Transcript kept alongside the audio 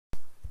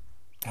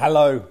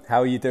Hello,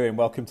 how are you doing?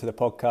 Welcome to the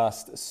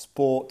podcast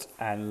Sport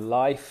and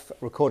Life.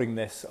 Recording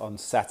this on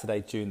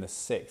Saturday, June the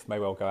 6th.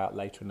 Maybe I'll go out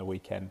later in the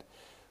weekend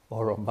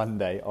or on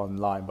Monday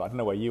online, but I don't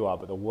know where you are,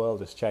 but the world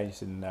has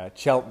changed in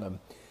Cheltenham.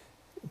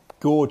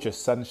 Gorgeous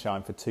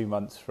sunshine for 2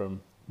 months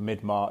from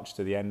mid-March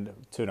to the end,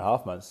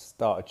 2.5 months,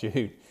 start of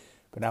June.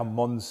 But now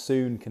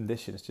monsoon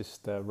conditions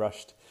just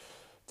rushed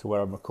to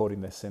where I'm recording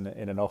this in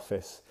an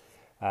office.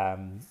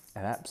 And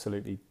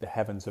absolutely the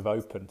heavens have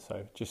opened.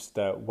 So just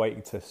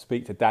waiting to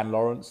speak to Dan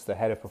Lawrence, the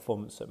head of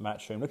performance at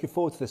Matchroom. Looking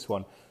forward to this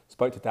one.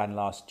 Spoke to Dan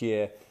last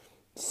year.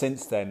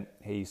 Since then,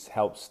 he's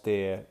helped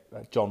steer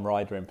John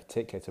Ryder in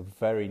particular to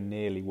very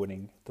nearly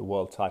winning the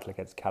world title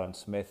against Callum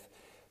Smith.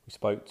 We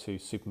spoke to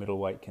super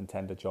middleweight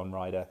contender John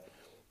Ryder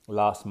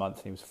last month,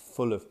 and he was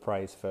full of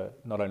praise for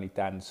not only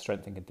Dan's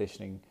strength and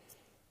conditioning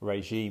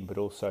regime, but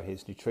also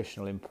his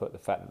nutritional input, the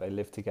fact that they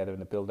lived together in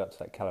the build-up to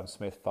that Callum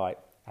Smith fight,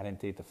 and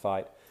indeed the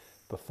fight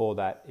before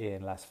that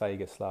in Las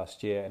Vegas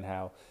last year, and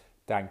how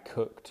Dan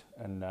cooked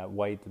and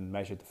weighed and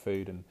measured the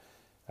food. And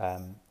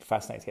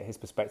fascinating to get his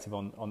perspective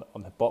on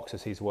the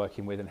boxers he's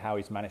working with and how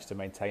he's managed to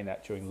maintain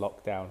that during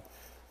lockdown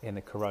in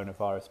the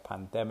coronavirus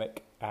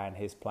pandemic, and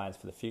his plans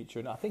for the future.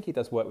 And I think he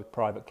does work with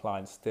private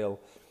clients still,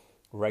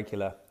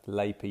 regular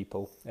lay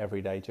people,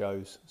 everyday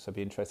Joes. So it'll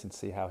be interesting to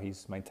see how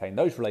he's maintained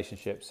those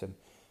relationships, and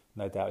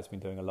no doubt he's been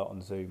doing a lot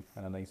on Zoom,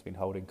 and I know he's been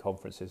holding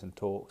conferences and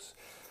talks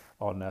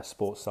on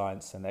sports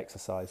science and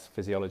exercise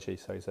physiology.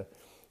 So he's a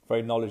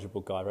very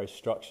knowledgeable guy, very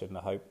structured, and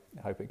I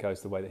hope it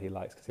goes the way that he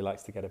likes, because he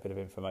likes to get a bit of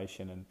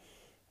information and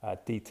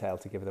detail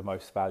to give the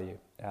most value.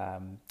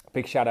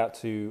 Big shout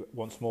out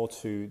once more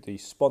to the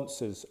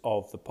sponsors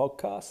of the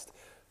podcast,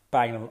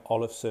 Bang &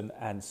 Olufsen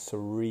and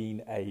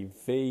Serene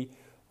AV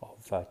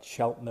of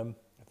Cheltenham,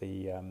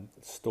 the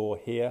store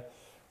here.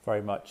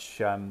 Very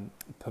much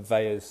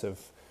purveyors of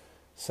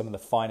some of the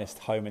finest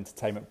home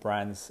entertainment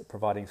brands,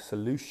 providing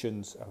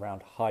solutions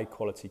around high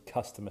quality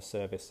customer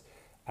service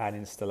and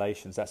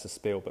installations. That's a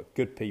spiel, but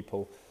good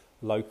people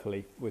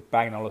locally with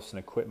Bang & Olufsen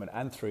equipment,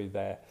 and through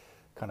their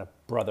kind of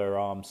brother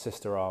arm,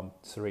 sister arm,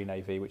 Serene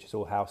AV, which is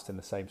all housed in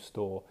the same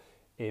store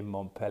in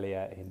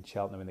Montpellier, in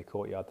Cheltenham, in the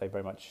courtyard. They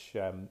very much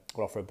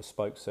will offer a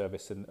bespoke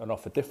service and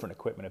offer different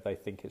equipment if they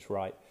think it's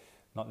right,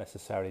 not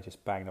necessarily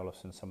just Bang &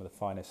 Olufsen, some of the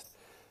finest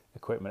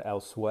equipment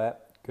elsewhere.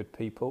 Good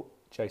people.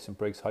 Jason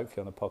Briggs, hopefully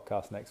on the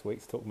podcast next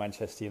week to talk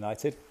Manchester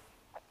United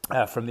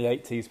from the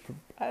 80s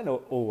and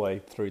all the way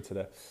through to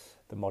the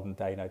modern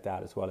day, no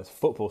doubt, as well as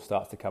football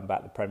starts to come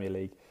back. The Premier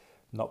League,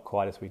 not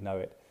quite as we know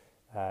it,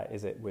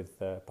 is it, with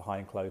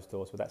behind closed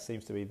doors, but that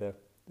seems to be the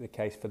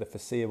case for the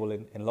foreseeable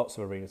in lots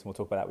of arenas, and we'll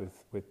talk about that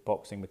with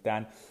boxing with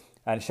Dan.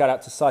 And shout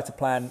out to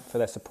Cytoplan for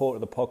their support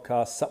of the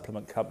podcast.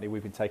 Supplement company,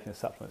 we've been taking the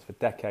supplements for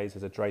decades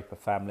as a Draper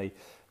family.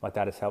 My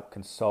dad has helped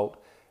consult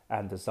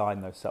and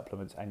design those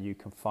supplements, and you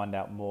can find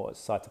out more at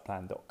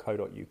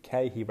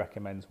cytoplan.co.uk. He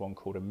recommends one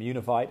called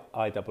Immunovite,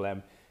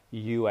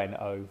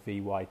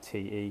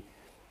 IMMUNOVYTE.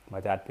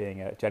 My dad, being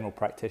a general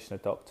practitioner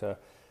doctor,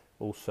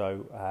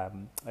 also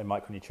a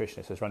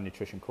micronutritionist, has run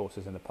nutrition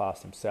courses in the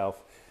past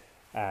himself,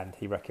 and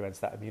he recommends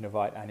that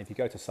Immunovite. And if you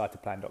go to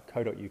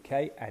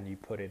cytoplan.co.uk and you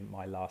put in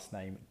my last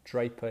name,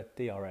 Draper,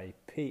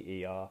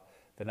 DRAPER,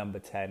 the number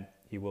 10,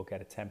 you will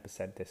get a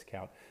 10%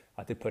 discount.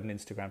 I did put an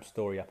Instagram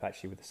story up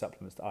actually with the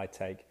supplements that I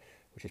take,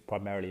 which is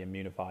primarily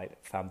Immunovite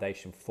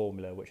Foundation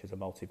Formula, which is a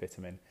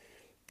multivitamin,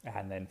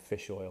 and then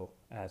fish oil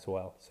as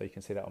well. So you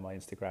can see that on my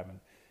Instagram, and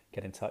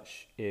get in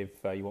touch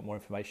if you want more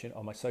information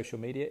on my social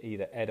media,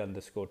 either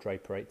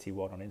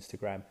ed_Draper81 on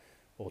Instagram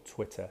or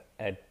Twitter,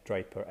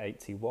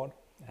 eddraper81,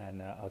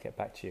 and I'll get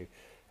back to you.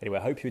 Anyway,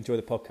 I hope you enjoy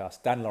the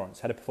podcast. Dan Lawrence,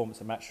 head of performance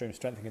at Matchroom,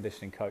 strength and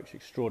conditioning coach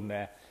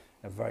extraordinaire,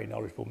 and a very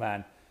knowledgeable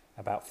man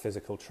about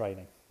physical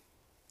training.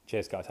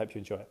 Cheers, guys. Hope you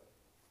enjoy it.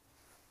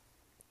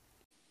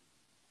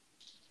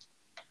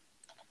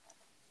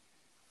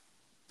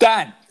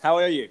 Dan, how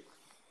are you?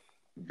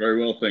 Very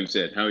well, thanks,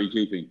 Ed. How are you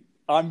keeping?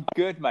 I'm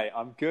good, mate.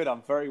 I'm good.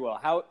 I'm very well.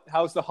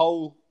 How's the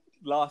whole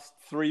last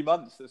 3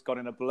 months that's gone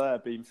in a blur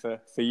been for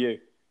you?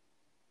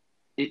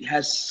 It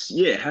has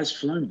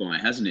flown by,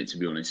 hasn't it, to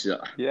be honest?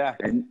 Yeah.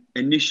 And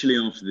initially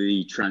after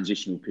the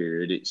transitional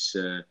period, it's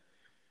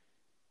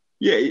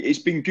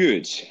been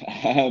good.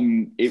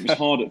 It was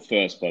hard at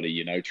first,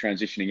 buddy,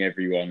 transitioning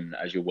everyone,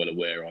 as you're well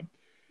aware. I'm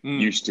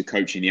used to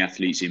coaching the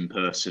athletes in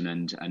person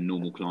and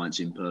normal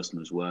clients in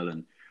person as well.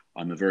 And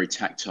I'm a very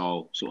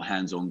tactile, sort of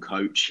hands-on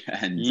coach.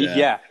 And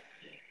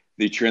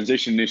the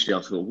transition initially,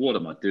 I thought, what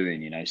am I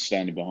doing?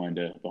 Standing behind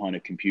a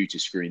computer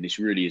screen. This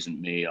really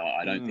isn't me.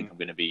 I don't think I'm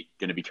going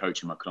to be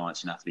coaching my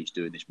clients and athletes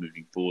doing this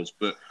moving forwards.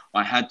 But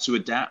I had to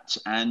adapt,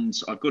 and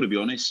I've got to be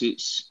honest,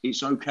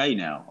 it's okay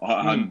now.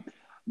 I'm,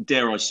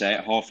 dare I say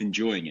it, half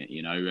enjoying it.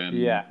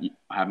 I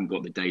haven't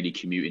got the daily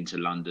commute into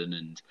London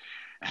and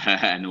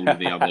all of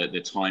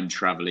the time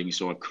traveling.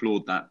 So I've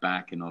clawed that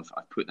back, and I've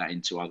put that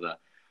into other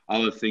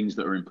things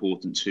that are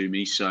important to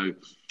me. So.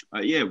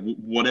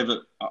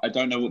 Whatever. I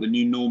don't know what the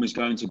new norm is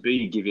going to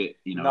be. Give it,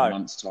 a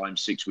month's time,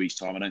 6 weeks'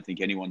 time. I don't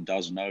think anyone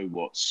does know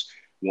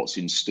what's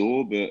in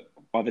store, but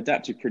I've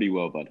adapted pretty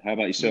well, bud. How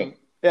about yourself?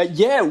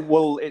 Yeah,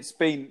 well, it's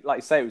been, like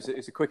you say,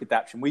 it's a quick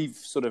adaptation. We've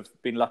sort of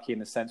been lucky in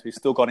the sense we've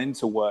still gone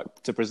into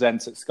work to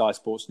present at Sky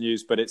Sports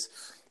News, but it's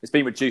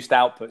been reduced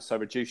output, so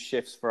reduced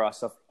shifts for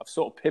us. I've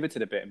sort of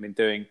pivoted a bit and been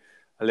doing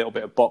a little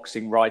bit of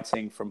boxing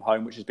writing from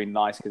home, which has been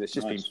nice because it's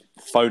just been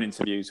phone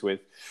interviews with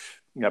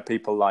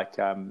people like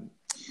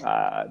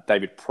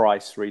David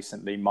Price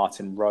recently,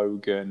 Martin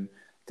Rogan,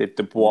 did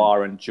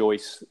Dubois and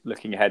Joyce,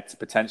 looking ahead to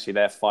potentially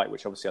their fight,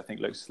 which obviously I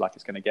think looks like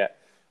it's going to get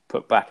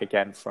put back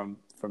again from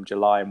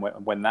July and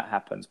when that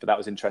happens. But that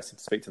was interesting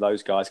to speak to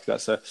those guys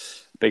because that's a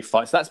big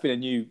fight. So that's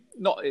been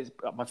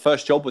my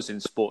first job was in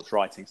sports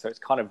writing, so it's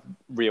kind of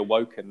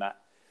reawoken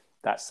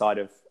that side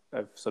of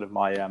sort of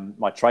my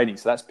my training.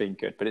 So that's been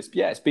good. But it's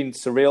been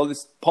surreal.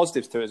 There's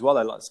positives to it as well.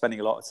 I like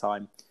spending a lot of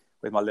time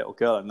with my little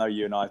girl. I know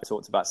you and I have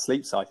talked about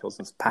sleep cycles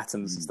and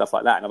patterns and stuff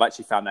like that, and I've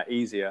actually found that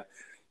easier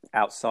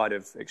outside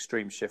of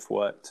extreme shift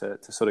work to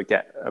sort of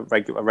get a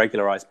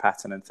regularized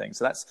pattern and things.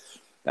 So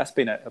that's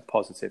been a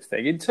positive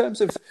thing. In terms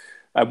of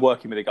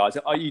working with the guys,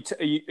 are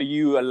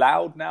you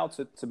allowed now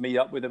to meet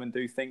up with them and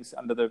do things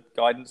under the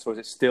guidance, or is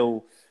it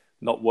still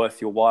not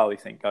worth your while, you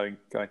think, going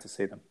to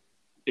see them?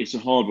 It's a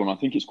hard one. I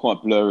think it's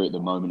quite blurry at the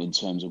moment in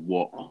terms of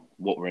what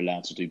we're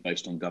allowed to do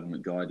based on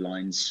government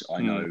guidelines.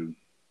 I know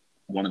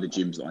one of the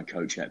gyms that I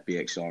coach at,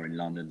 BXR in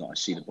London, that I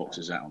see the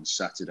boxers at on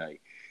Saturday,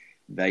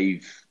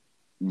 they've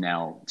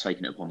now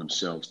taken it upon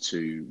themselves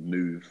to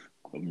move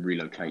and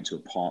relocate to a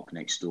park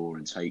next door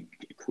and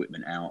take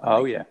equipment out.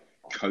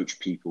 Coach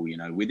people,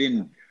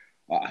 within,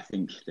 I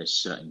think there's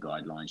certain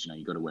guidelines,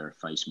 you've got to wear a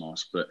face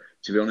mask. But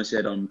to be honest,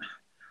 Ed, I'm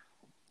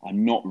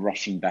not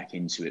rushing back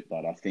into it,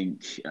 but I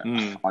think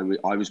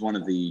I was one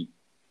of the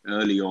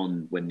early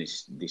on when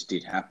this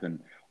did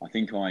happen. I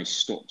think I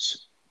stopped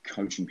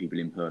coaching people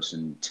in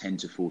person 10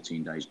 to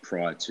 14 days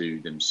prior to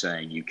them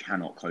saying you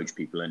cannot coach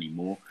people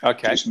anymore.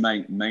 Okay. Just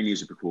mainly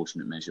as a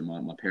precautionate measure.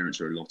 My parents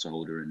are a lot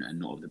older and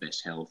not of the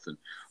best health, and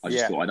I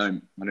just thought I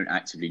don't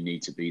actively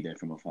need to be there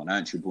from a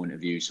financial point of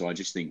view. So I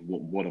just think,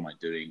 what am I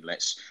doing?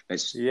 Let's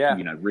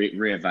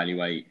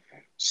reevaluate,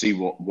 see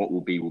what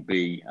will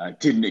be. I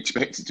didn't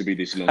expect it to be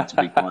this long, to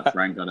be quite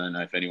frank. I don't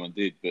know if anyone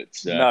did, but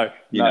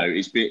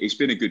it's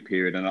been a good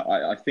period, and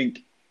I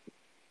think.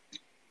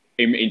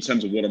 In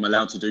terms of what I'm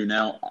allowed to do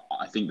now,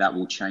 I think that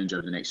will change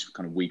over the next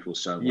kind of week or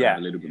so. We'll have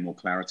a little bit more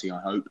clarity,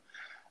 I hope.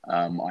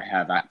 I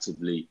have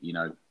actively,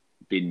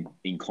 been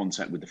in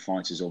contact with the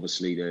fighters.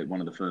 Obviously,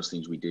 one of the first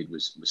things we did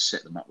was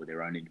set them up with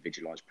their own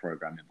individualized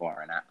program via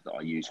an app that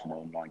I use for my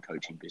online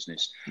coaching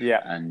business.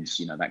 Yeah. And,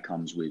 that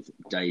comes with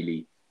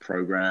daily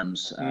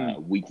programs, a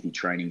weekly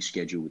training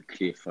schedule with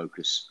clear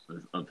focus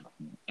of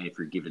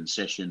every given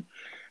session.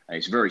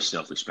 It's very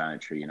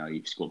self-explanatory,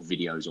 you've got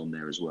videos on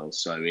there as well.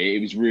 So it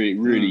was really,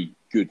 really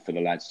good for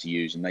the lads to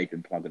use, and they've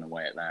been plugging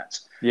away at that.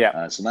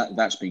 Yeah. So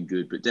that's been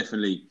good, but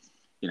definitely,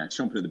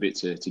 chomping at the bit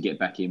to get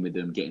back in with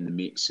them, get in the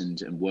mix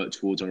and work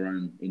towards our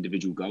own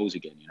individual goals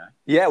again,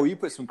 Yeah, well, you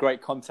put some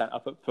great content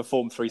up at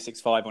Perform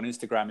 365 on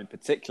Instagram in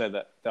particular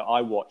that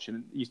I watch.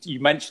 And you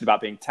mentioned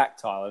about being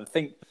tactile. And I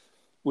think,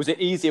 was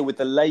it easier with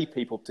the lay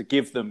people to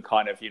give them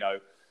kind of,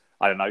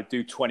 I don't know,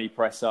 do 20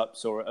 press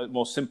ups or a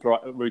more simpler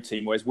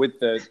routine? Whereas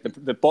with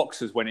the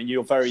boxers, when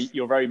you're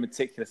very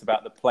meticulous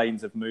about the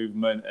planes of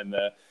movement and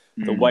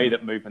the way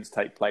that movements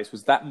take place,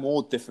 was that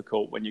more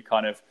difficult when you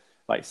kind of,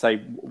 like,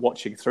 say,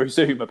 watching through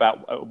Zoom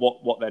about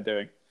what they're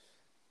doing?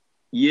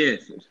 Yeah,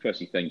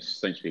 firstly,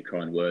 thanks for your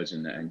kind words,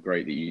 and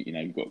great that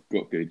you've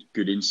got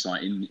good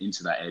insight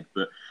into that, Ed.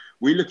 But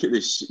we look at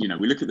this,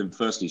 we look at them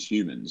first as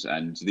humans,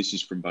 and this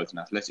is from both an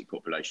athletic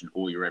population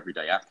or your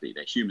everyday athlete.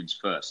 They're humans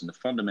first, and the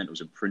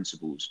fundamentals and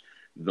principles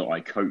that I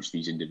coach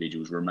these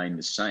individuals remain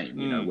the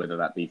same, whether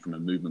that be from a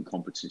movement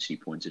competency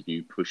point of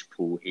view, push,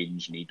 pull,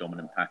 hinge, knee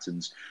dominant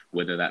patterns,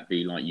 whether that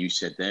be, like you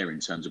said there, in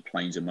terms of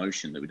planes of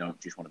motion, that we don't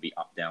just want to be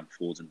up, down,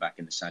 forwards and back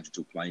in the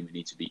sagittal plane. We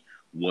need to be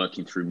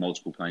working through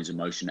multiple planes of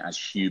motion as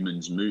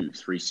humans move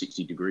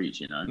 360 degrees,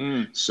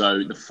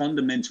 So the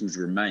fundamentals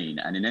remain.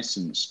 And in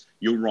essence,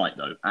 you're right,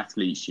 though,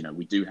 athletes,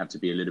 we do have to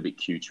be a little bit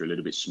cuter, a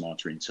little bit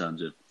smarter in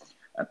terms of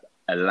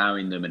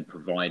allowing them and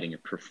providing a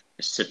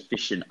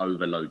sufficient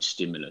overload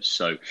stimulus.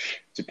 So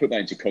to put that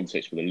into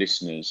context for the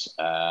listeners,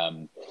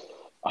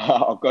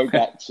 I'll go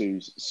back to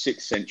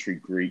 6th century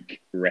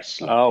Greek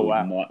wrestler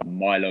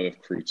Milo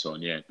of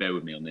Crouton. Yeah, bear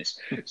with me on this.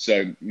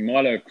 So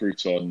Milo of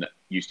Crouton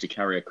used to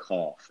carry a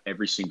calf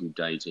every single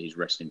day to his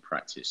wrestling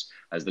practice.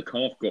 As the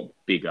calf got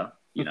bigger,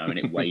 and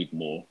it weighed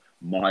more,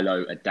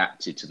 Milo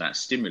adapted to that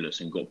stimulus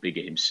and got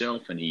bigger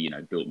himself, and he,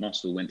 built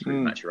muscle, went through the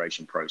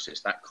maturation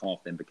process. That calf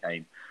then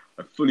became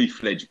a fully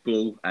fledged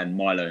bull, and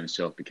Milo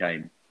himself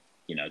became,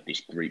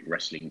 this Greek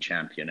wrestling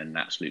champion and an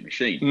absolute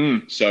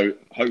machine. So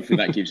hopefully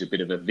that gives a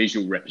bit of a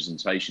visual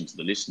representation to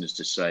the listeners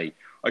to say,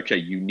 okay,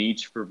 you need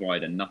to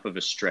provide enough of a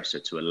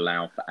stressor to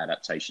allow for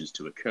adaptations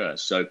to occur.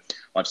 So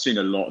I've seen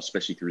a lot,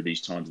 especially through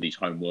these times, of these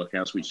home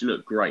workouts, which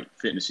look great.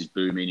 Fitness is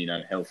booming,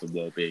 health and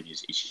well-being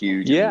is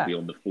huge. Yeah. And will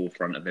be on the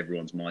forefront of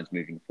everyone's minds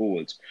moving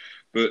forwards.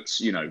 But,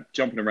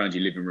 jumping around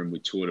your living room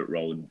with toilet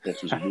roll and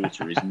bottles of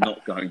water is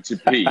not going to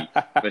be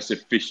a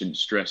sufficient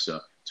stressor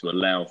to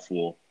allow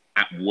for,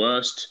 at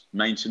worst,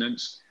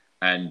 maintenance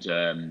and,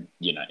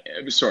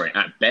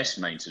 at best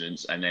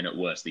maintenance. And then at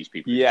worst, these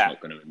people are just not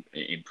going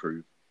to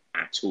improve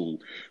at all.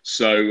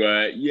 So,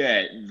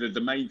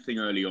 the main thing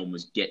early on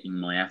was getting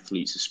my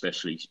athletes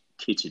especially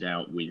kitted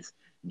out with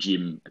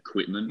gym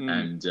equipment.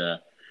 And,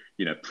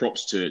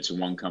 props to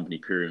one company,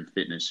 Purion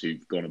Fitness,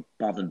 who've gone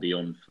above and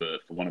beyond for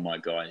one of my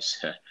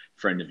guys,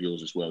 friend of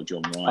yours as well,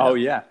 John Ryan. Oh,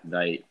 yeah.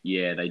 They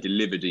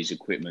delivered his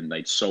equipment.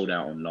 They'd sold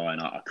out online.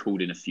 I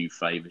called in a few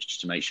favors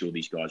just to make sure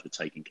these guys were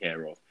taken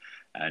care of.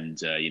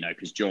 And,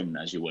 because John,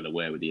 as you're well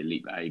aware, with the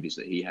elite behaviors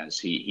that he has,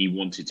 he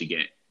wanted to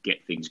get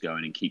things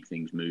going and keep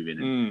things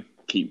moving and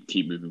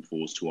keep moving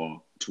forwards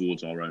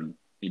towards our own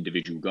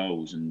individual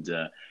goals. And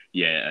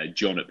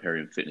John at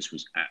Purion Fitness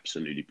was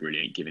absolutely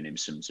brilliant, giving him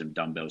some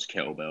dumbbells,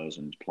 kettlebells,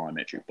 and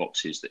plyometric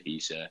boxes that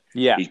he's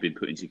been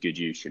put into good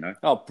use.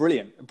 Oh,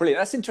 brilliant!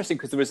 That's interesting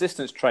because the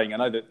resistance training. I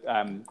know that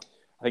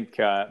I think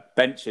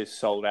benches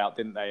sold out,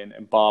 didn't they?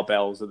 And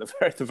barbells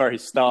at the very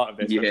start of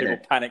this, when people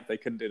panicked they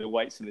couldn't do the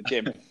weights in the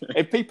gym.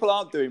 If people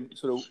aren't doing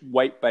sort of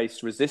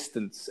weight-based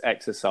resistance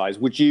exercise,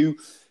 would you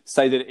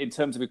say that in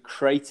terms of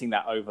creating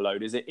that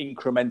overload, is it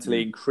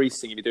incrementally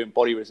increasing if you're doing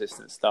body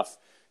resistance stuff?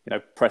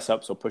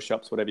 Press-ups or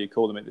push-ups, whatever you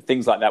call them,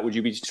 things like that. Would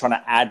you be just trying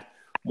to add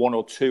one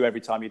or two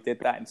every time you did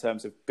that in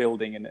terms of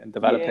building and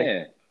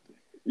developing?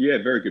 Yeah,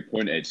 very good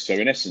point, Ed. So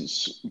in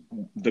essence,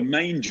 the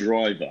main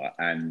driver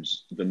and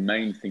the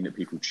main thing that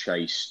people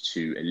chase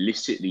to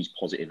elicit these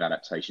positive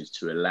adaptations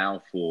to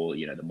allow for,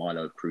 the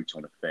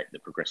Milo-Crouton effect, the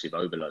progressive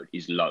overload,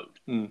 is load.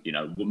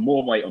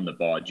 More weight on the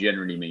bar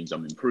generally means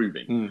I'm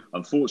improving.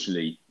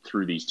 Unfortunately,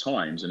 through these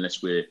times,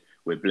 unless we're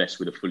blessed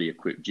with a fully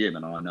equipped gym,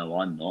 and I know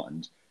I'm not,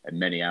 and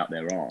many out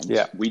there aren't,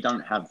 we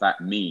don't have that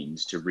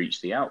means to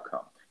reach the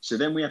outcome. So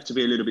then we have to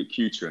be a little bit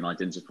cuter and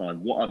identify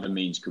what other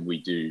means can we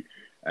do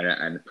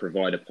and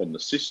provide upon the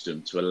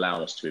system to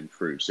allow us to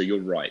improve. So you're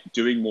right,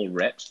 doing more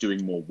reps,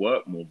 doing more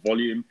work, more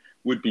volume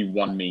would be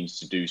one means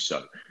to do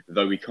so,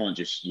 though we can't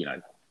just,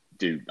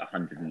 do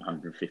 100 and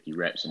 150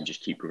 reps and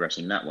just keep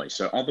progressing that way.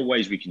 So other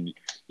ways we can,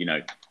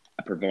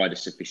 provide a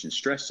sufficient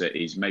stressor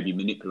is maybe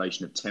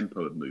manipulation of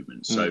tempo of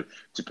movement. So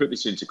to put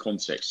this into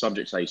context,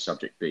 subject A,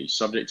 subject B.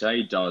 Subject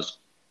A does,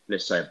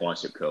 let's say, a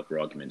bicep curl for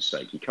argument's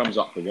sake. He comes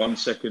up for 1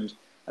 second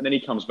and then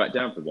he comes back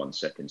down for 1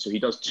 second. So he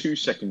does 2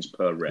 seconds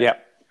per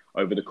rep.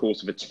 Over the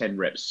course of a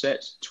 10-rep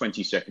set,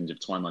 20 seconds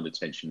of time under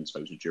tension and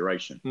total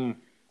duration.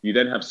 You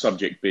then have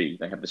subject B.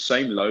 They have the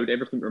same load.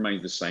 Everything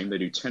remains the same. They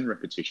do 10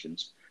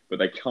 repetitions, but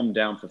they come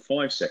down for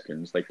 5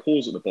 seconds. They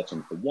pause at the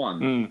bottom for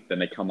 1, then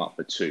they come up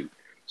for 2.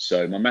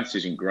 So my maths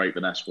isn't great,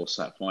 but what's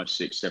that? 5,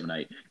 6, 7,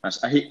 8.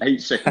 That's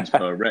 8 seconds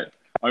per rep.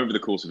 Over the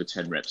course of a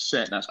 10-rep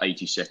set, that's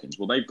 80 seconds.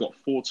 Well, they've got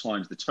 4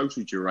 times the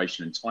total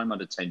duration and time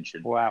under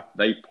tension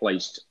they've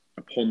placed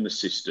upon the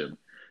system.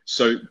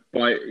 So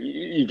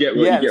you get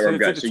where I'm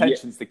going. So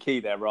tension's the key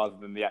there, rather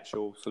than the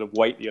actual sort of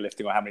weight that you're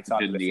lifting or how many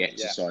times you're lifting. The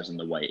exercise and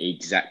the weight,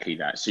 exactly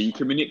that. So you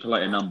can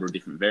manipulate a number of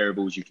different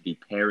variables. You can do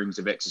pairings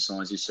of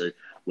exercises. So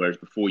whereas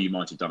before you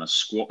might have done a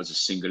squat as a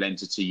single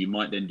entity, you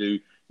might then do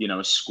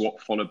a squat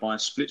followed by a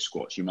split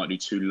squat. You might do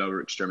 2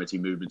 lower extremity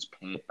movements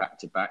paired back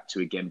to back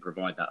to again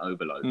provide that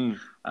overload.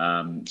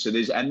 So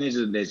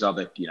there's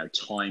other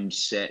time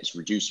sets,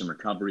 reduce and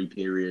recovery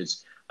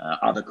periods.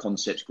 Other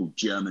concepts called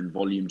German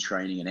volume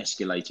training and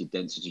escalated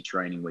density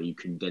training, where you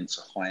condense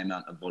a high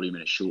amount of volume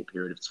in a short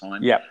period of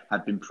time,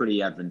 have been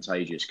pretty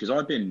advantageous. Because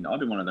I've been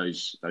one of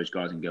those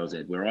guys and girls,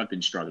 Ed, where I've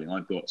been struggling.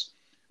 I've got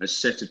a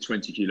set of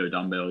 20 kilo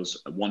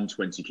dumbbells, one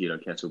 20 kilo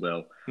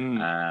kettlebell,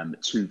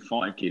 2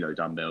 5 kilo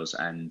dumbbells,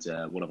 and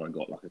what have I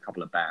got? Like a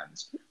couple of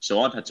bands.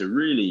 So I've had to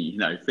really,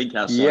 think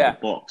outside the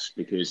box,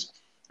 because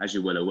as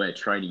you're well aware,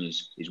 training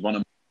is one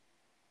of.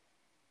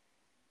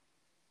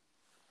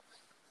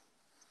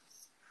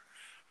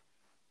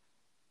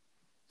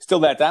 Still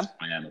there, Dan?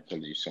 I am.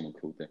 Apologies, someone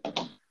called there.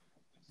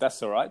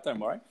 That's all right. Don't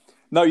worry.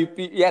 No,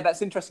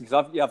 that's interesting,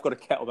 because I've got a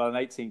kettlebell, an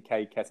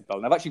 18K kettlebell,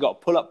 and I've actually got a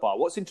pull-up bar.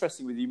 What's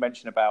interesting with you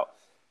mentioned about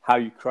how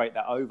you create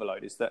that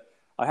overload is that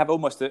I have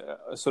almost a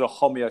sort of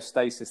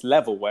homeostasis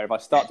level where if I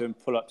start doing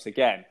pull-ups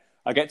again,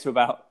 I get to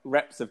about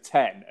reps of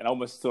 10 and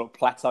almost sort of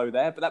plateau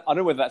there. But I don't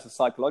know whether that's a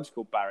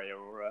psychological barrier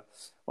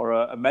or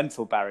a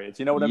mental barrier.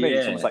 Do you know what I mean?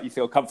 It's almost like you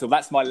feel comfortable.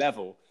 That's my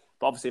level.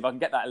 But obviously, if I can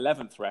get that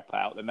 11th rep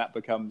out, then that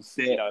becomes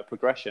a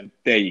progression.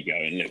 There you go.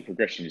 And look,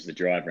 progression is the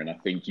driver. And I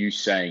think you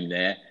saying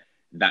there,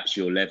 that's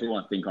your level.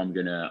 I think I'm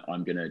gonna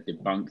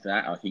debunk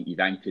that. I think you've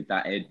anchored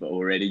that, Ed, but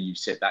already you've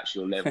said that's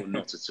your level.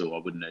 Not at all. I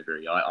wouldn't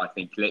agree. I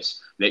think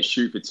let's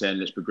shoot for 10.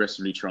 Let's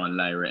progressively try and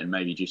layer it, and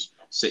maybe just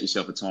set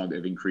yourself a target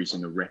of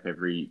increasing a rep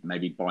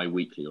maybe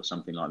bi-weekly or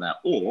something like that.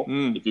 Or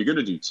if you're going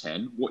to do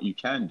 10, what you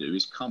can do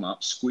is come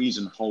up, squeeze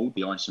and hold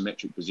the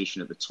isometric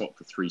position at the top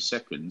for 3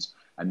 seconds,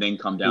 and then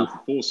come down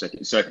for 4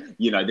 seconds. So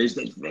there's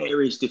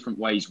various different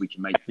ways we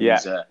can make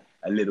things a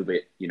little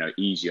bit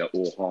easier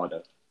or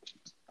harder,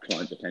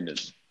 client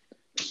dependent.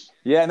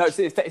 Yeah, no,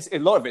 it's a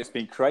lot of it's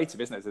been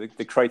creative, isn't it?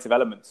 The creative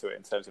element to it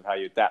in terms of how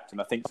you adapt. And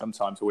I think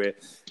sometimes with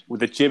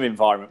the gym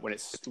environment, when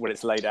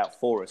it's laid out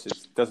for us,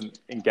 it doesn't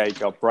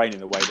engage our brain in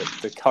the way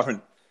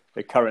that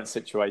the current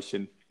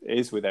situation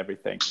is with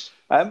everything.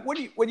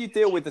 When you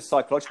deal with the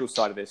psychological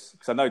side of this,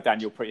 because I know, Dan,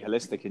 you're pretty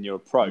holistic in your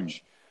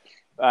approach.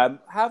 How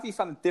have you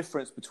found the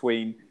difference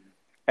between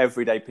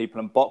everyday people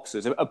and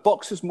boxers? Are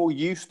boxers more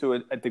used to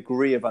a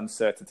degree of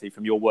uncertainty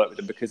from your work with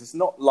them? Because it's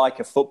not like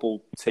a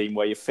football team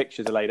where your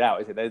fixtures are laid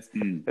out, is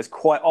it? There's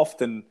quite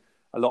often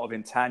a lot of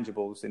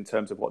intangibles in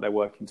terms of what they're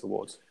working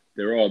towards.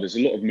 There's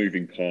a lot of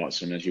moving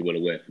parts, and as you're well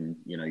aware from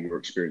your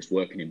experience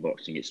working in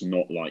boxing, it's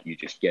not like you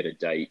just get a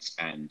date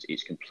and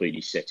it's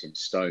completely set in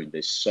stone.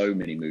 There's so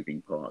many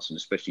moving parts, and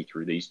especially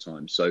through these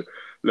times. So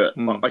look,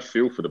 I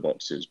feel for the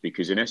boxers,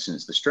 because in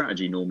essence the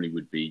strategy normally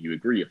would be you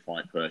agree a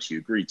fight first, you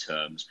agree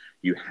terms,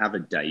 you have a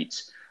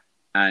date,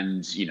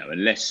 and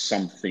unless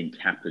something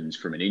happens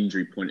from an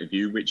injury point of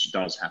view, which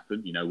does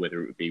happen,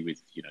 whether it would be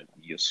with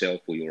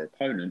yourself or your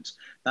opponent,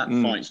 that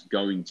fight's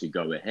going to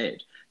go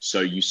ahead.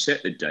 So you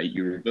set the date,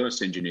 you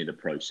reverse engineer the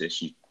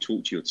process, you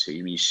talk to your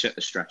team, you set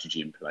the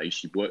strategy in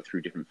place, you work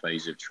through different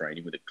phases of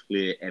training with a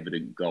clear,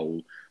 evident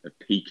goal of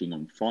peaking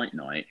on fight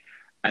night,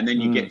 and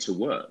then you get to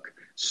work.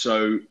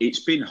 So it's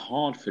been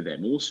hard for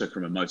them also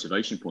from a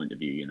motivation point of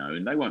view,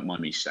 and they won't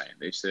mind me saying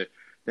this.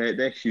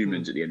 They're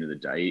humans at the end of the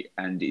day,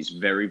 and it's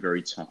very,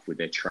 very tough with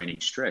their training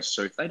stress.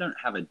 So if they don't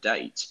have a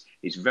date,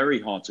 it's very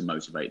hard to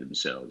motivate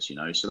themselves,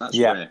 So that's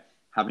where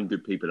having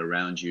good people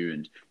around you,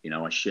 and,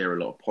 I share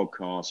a lot of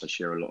podcasts, I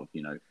share a lot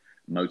of,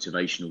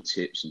 motivational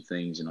tips and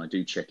things, and I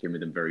do check in with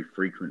them very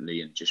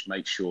frequently and just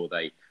make sure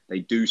they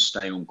do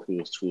stay on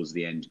course towards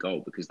the end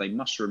goal, because they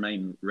must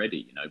remain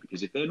ready,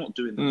 because if they're not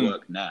doing the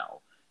work now,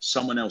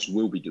 someone else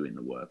will be doing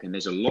the work. And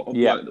there's a lot of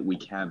work that we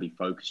can be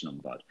focusing on,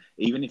 bud,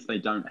 even if they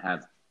don't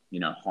have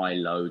high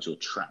loads or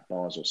trap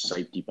bars or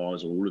safety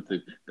bars or all of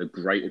the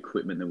great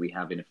equipment that we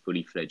have in a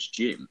fully fledged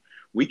gym.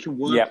 We can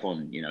work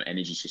on,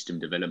 energy system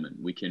development.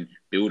 We can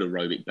build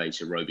aerobic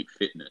base, aerobic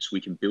fitness. We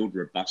can build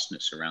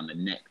robustness around the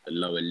neck, the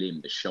lower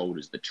limb, the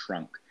shoulders, the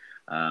trunk.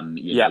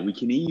 We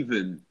can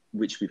even,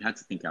 which we've had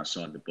to think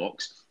outside the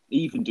box,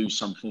 even do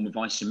some form of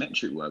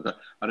isometric work.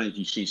 I don't know if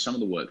you've seen some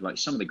of the work, like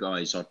some of the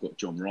guys I've got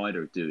John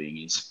Ryder doing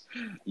is,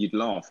 you'd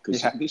laugh,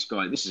 because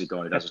this is a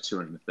guy who does a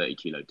 230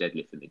 kilo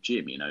deadlift in the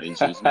gym, he's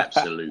an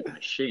absolute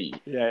machine.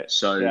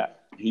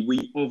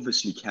 We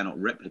obviously cannot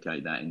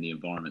replicate that in the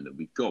environment that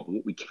we've got, but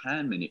what we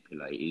can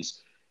manipulate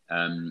is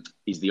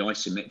the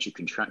isometric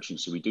contraction.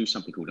 So we do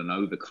something called an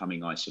overcoming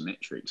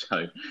isometric.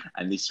 So,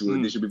 and this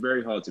will be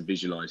very hard to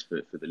visualize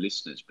for the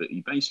listeners, but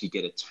you basically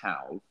get a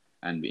towel,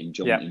 and in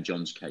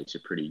John's case, a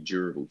pretty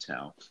durable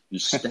towel. You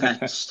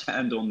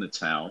stand on the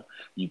towel,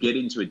 you get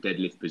into a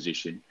deadlift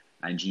position,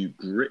 and you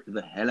grip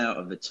the hell out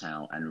of the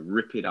towel and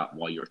rip it up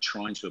while you're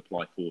trying to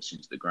apply force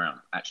into the ground.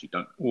 Actually,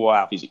 don't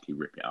physically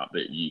rip it up,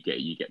 but you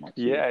get my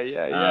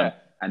point.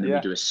 And then we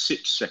do a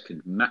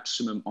 6-second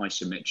maximum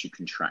isometric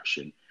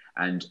contraction.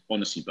 And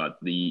honestly, bud,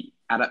 the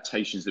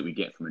adaptations that we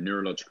get from a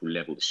neurological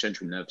level, the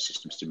central nervous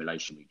system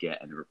stimulation we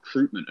get, and the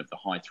recruitment of the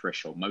high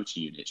threshold motor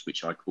units,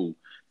 which I call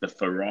the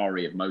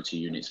Ferrari of motor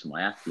units for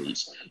my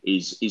athletes,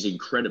 is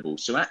incredible.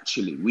 So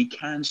actually, we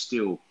can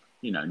still,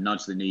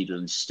 nudge the needle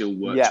and still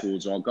work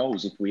towards our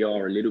goals if we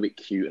are a little bit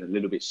cute and a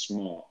little bit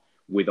smart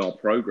with our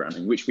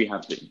programming, which we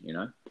have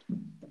been,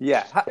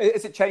 Yeah.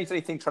 Has it changed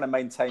anything trying to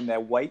maintain their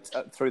weight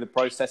through the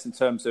process, in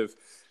terms of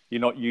you're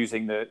not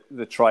using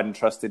the tried and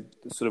trusted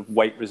sort of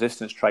weight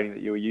resistance training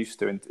that you were used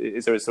to? And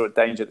is there a sort of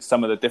danger that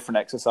some of the different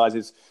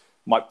exercises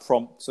might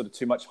prompt sort of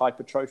too much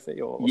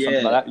hypertrophy or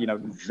something like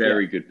that?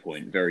 Very good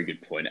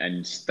point.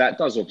 And that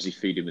does obviously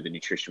feed in with the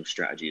nutritional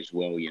strategy as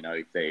well.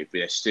 If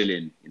they're still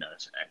in,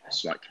 a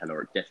slight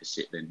caloric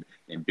deficit, then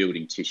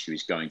building tissue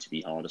is going to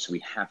be harder. So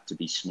we have to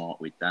be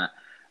smart with that.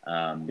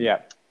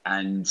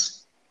 And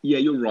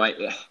you're right.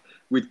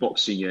 With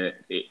boxing,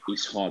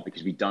 it's hard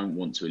because we don't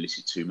want to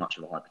elicit too much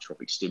of a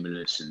hypertrophic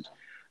stimulus.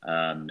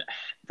 And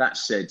that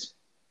said,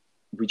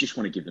 we just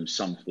want to give them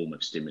some form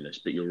of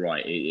stimulus. But you're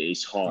right,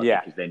 it's hard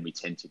because then we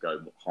tend to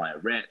go higher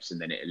reps, and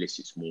then it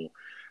elicits more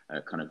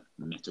kind of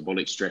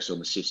metabolic stress on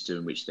the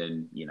system, which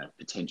then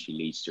potentially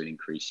leads to an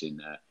increase in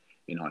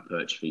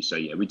hypertrophy. So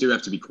we do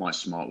have to be quite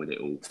smart with it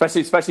all.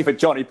 Especially for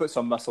John, he puts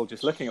on muscle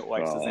just looking at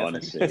weights.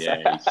 Honestly,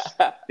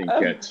 I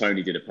think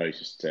Tony did a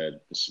post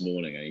this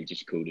morning, and he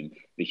just called him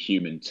the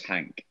human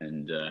tank,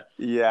 and I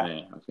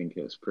think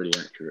it's pretty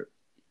accurate.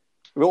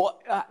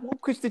 Well,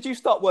 Chris, did you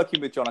start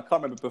working with John? I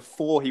can't remember,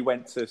 before he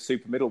went to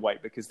super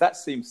middleweight, because that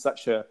seems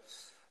such a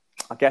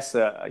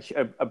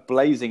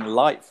blazing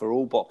light for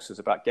all boxers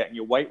about getting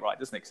your weight right,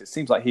 doesn't it? Because it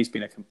seems like he's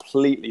been a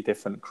completely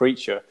different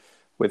creature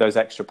with those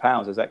extra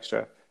pounds, those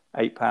extra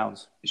 8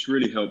 pounds. It's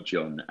really helped,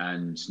 John.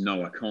 And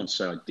no, I can't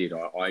say I did.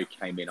 I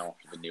came in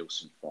after the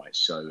Nielsen fight,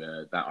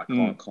 so that I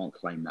can't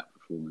claim that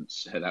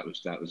performance. That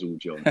was all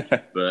John.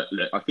 But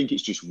look, I think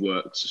it's just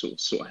worked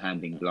sort of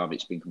hand in glove.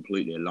 It's been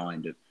completely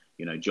aligned of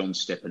John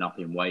stepping up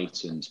in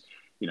weight, and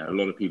a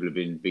lot of people have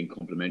been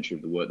complimentary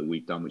of the work that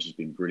we've done, which has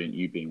been brilliant.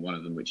 You being one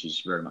of them, which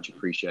is very much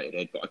appreciated,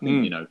 Ed. But I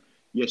think,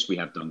 yes, we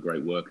have done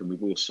great work, and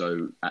we've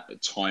also,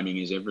 timing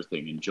is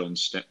everything. And John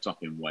stepped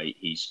up in weight.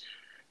 He's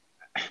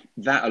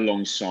that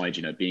alongside,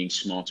 being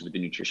smarter with the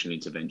nutritional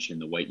intervention,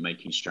 the weight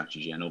making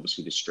strategy, and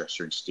obviously the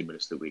stressor and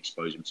stimulus that we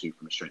expose him to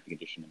from a strength and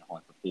conditioning and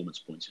high performance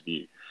point of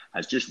view,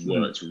 has just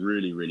worked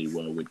really, really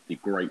well with the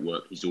great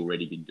work he's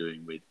already been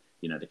doing with,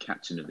 the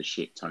captain of the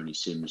ship, Tony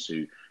Sims,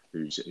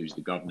 who's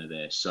the governor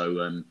there. So,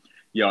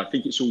 I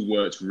think it's all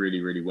worked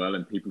really, really well.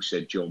 And people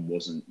said John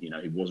wasn't,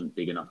 he wasn't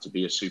big enough to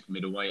be a super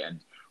middleweight. And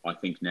I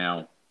think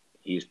now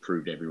he has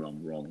proved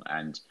everyone wrong.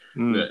 And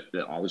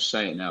I was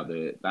saying now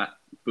that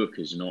book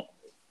is not,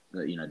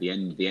 the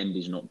end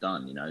is not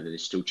done.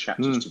 There's still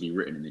chapters to be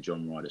written in the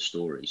John Ryder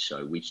story.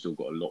 So we've still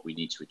got a lot we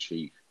need to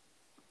achieve.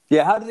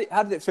 Yeah, how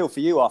did it feel for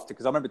you after?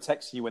 Because I remember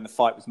texting you when the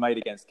fight was made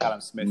against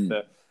Callum Smith,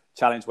 the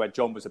challenge where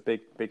John was a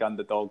big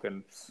underdog,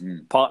 and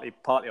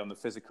partly on the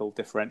physical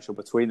differential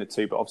between the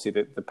two, but obviously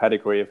the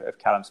pedigree of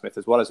Callum Smith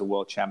as well as a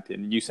world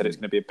champion. And you said it's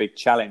going to be a big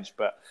challenge,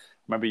 but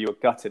I remember you were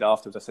gutted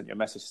afterwards. I sent you a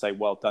message to say,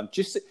 well done.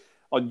 Just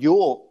on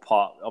your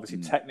part,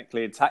 obviously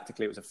technically and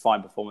tactically it was a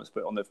fine performance,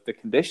 but on the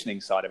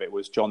conditioning side of it,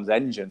 was John's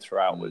engine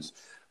throughout was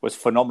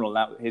phenomenal.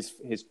 Now his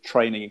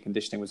training and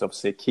conditioning was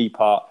obviously a key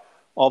part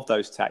of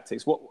those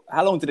tactics.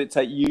 How long did it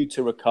take you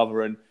to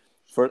recover? And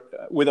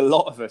with a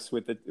lot of us,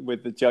 with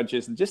the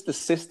judges and just the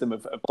system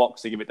of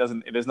boxing, if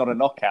there's not a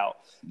knockout,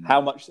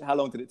 how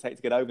long did it take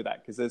to get over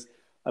that? Because there's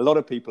a lot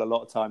of people, a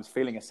lot of times,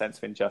 feeling a sense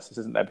of injustice,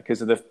 isn't there,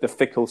 because of the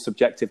fickle,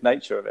 subjective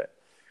nature of it.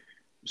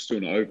 I'm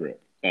still not over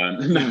it.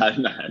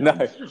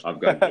 No. I've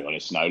got to be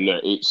honest. No,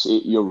 look,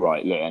 you're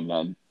right. Look, and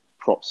then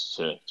props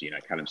to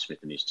Callum Smith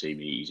and his team.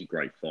 He's a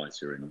great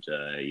fighter and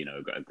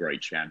a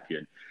great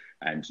champion.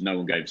 And no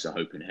one gave us a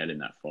hope in hell in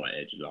that fight,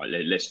 Ed. Like,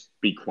 let's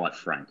be quite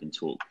frank and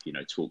talk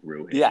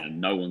real here. Yeah.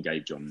 And no one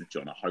gave John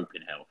a hope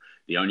in hell.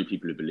 The only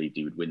people who believed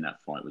he would win that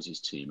fight was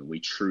his team, and we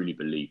truly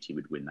believed he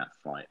would win that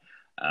fight.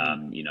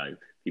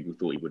 People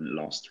thought he wouldn't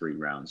last 3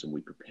 rounds, and we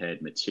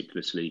prepared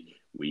meticulously.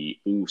 We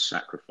all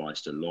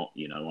sacrificed a lot.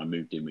 I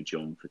moved in with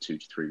John for 2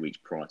 to 3 weeks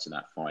prior to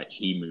that fight.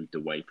 He moved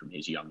away from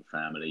his young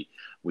family.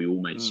 We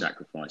all made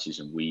sacrifices,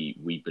 and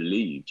we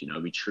believed,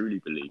 we truly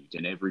believed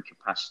in every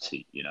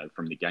capacity,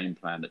 from the game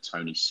plan that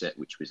Tony set,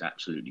 which was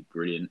absolutely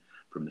brilliant,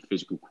 from the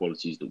physical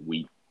qualities that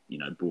we,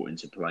 brought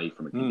into play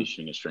from a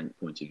conditioning and strength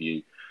point of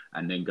view.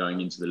 And then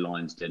going into the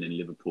Lions Den in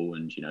Liverpool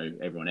and,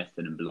 everyone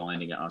effing and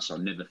blinding at us. I'll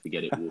never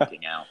forget it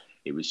walking out.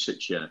 It was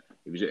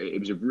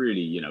it was a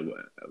really,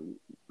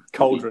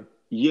 cauldron.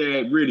 Yeah,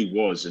 it really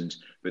was.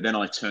 But then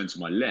I turn to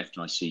my left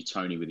and I see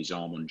Tony with his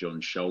arm on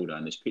John's shoulder,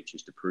 and there's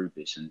pictures to prove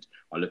this. And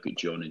I look at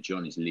John, and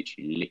John is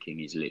literally licking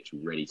his lips,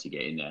 ready to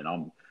get in there. And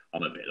I'm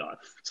a bit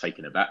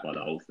taken aback by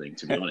the whole thing,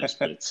 to be honest.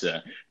 But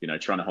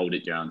trying to hold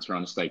it down,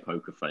 trying to stay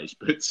poker face.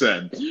 But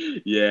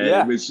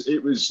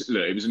it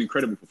was an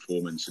incredible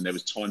performance. And there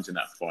was times in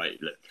that fight.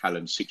 Look,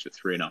 Callum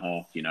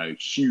 6'3.5",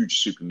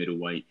 huge super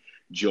middleweight.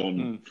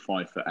 John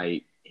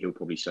 5'8". He'll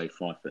probably say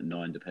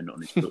 5'9", depending on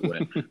his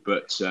footwear.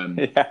 But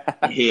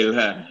he'll,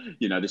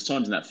 there's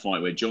times in that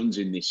fight where John's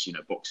in this,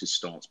 boxer's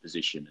stance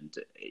position, and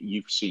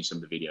you've seen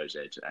some of the videos,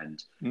 Ed.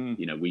 And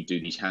we do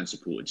these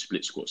hand-supported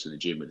split squats in the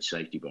gym with a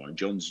safety bar, and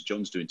John's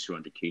doing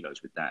 200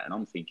 kilos with that, and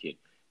I'm thinking,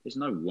 there's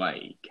no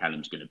way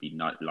Callum's going to be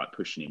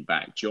pushing him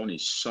back. John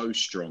is so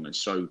strong and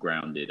so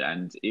grounded,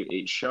 and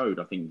it showed.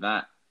 I think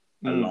that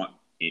a lot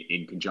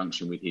in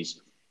conjunction with his,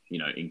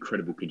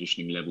 incredible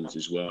conditioning levels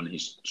as well, and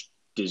his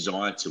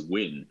desire to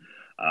win,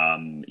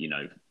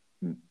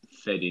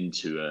 fed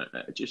into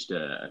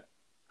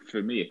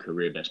for me, a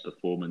career best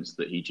performance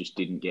that he just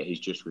didn't get his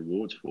just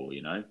rewards for,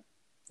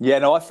 Yeah,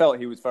 no, I felt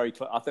he was I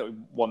thought he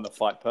won the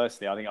fight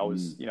personally. I think I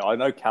was, I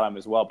know Callum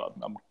as well, but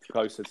I'm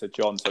closer to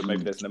John, so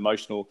maybe there's an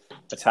emotional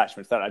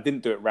attachment to that. I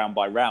didn't do it round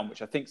by round,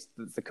 which I think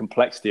the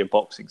complexity of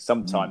boxing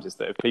sometimes is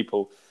that if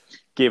people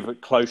give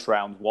close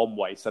rounds one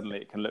way, suddenly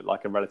it can look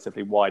like a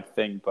relatively wide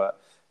thing,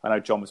 but I know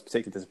John was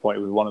particularly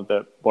disappointed with one of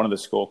the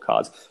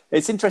scorecards.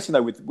 It's interesting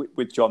though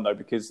with John though,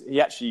 because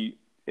he actually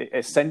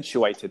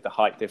accentuated the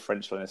height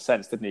differential in a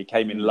sense, didn't he? He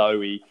came in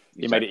low. He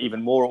made it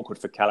even more awkward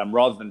for Callum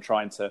rather than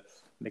trying to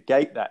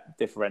negate that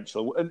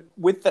differential. And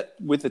with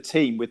the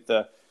team, with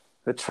the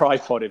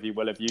tripod, if you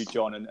will, of you,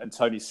 John, and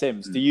Tony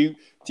Sims, do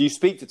you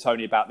speak to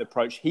Tony about the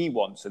approach he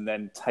wants and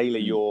then tailor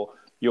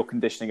your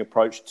conditioning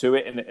approach to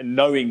it, and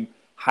knowing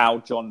how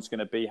John's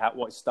going to be,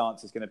 what his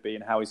stance is going to be,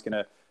 and how he's going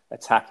to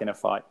attack in a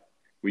fight?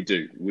 We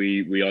do.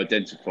 We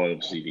identify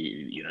obviously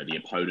the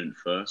opponent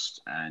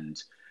first, and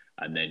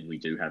then we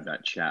do have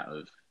that chat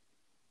of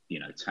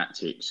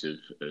tactics of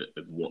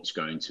what's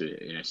going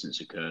to in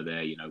essence occur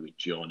there. With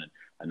John, and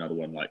another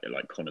one like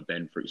Conor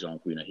Benn, for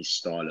example. His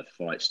style of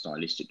fight,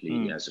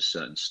 stylistically, he has a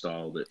certain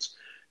style that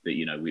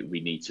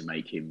we need to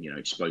make him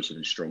explosive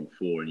and strong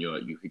for. And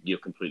you're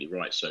completely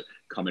right. So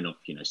coming off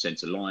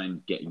centre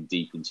line, getting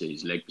deep into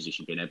his leg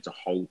position, being able to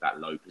hold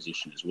that low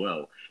position as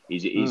well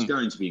is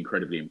going to be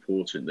incredibly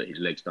important, that his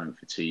legs don't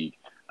fatigue.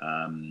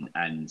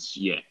 And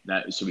yeah,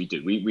 so we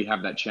do. We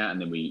have that chat,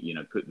 and then we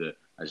put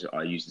as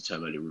I used the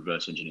term earlier,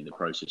 reverse engineering the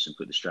process and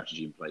put the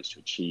strategy in place to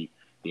achieve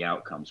the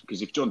outcomes.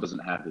 Because if John doesn't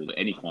have, or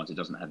any fighter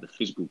doesn't have the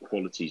physical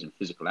qualities and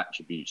physical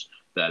attributes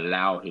that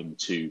allow him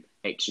to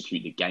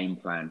execute the game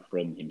plan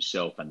from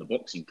himself and the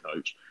boxing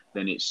coach,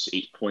 then it's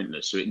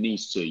pointless. So it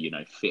needs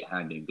to fit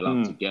hand in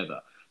glove together.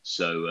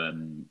 So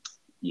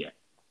yeah.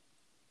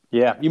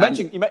 Yeah, you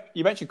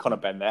mentioned Conor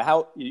Benn there.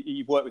 How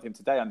you've worked with him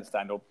today, I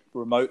understand, or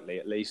remotely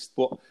at least.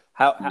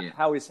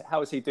 How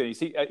is he doing?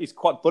 He's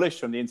quite bullish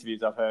from the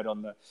interviews I've heard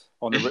on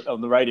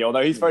the radio.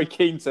 Although he's very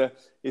keen to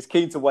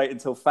wait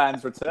until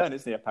fans return,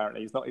 isn't he? Apparently,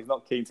 he's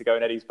not keen to go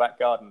in Eddie's back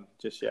garden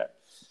just yet.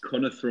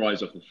 Conor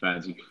thrives off the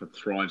fans. He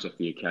thrives off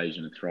the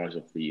occasion and thrives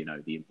off the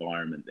the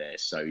environment there.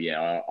 So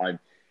yeah,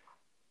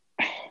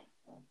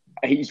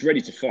 he's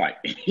ready to fight.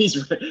 He's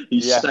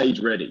stage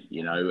ready,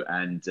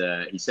 and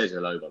he says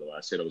hello, by the way.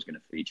 I said I was going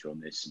to feature on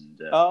this, and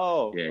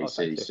he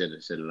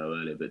said hello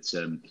earlier. But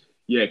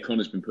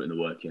Conor's been putting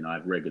the work in. I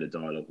have regular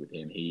dialogue with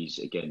him. He's,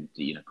 again,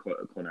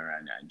 Conor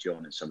and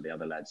John and some of the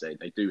other lads,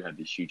 they do have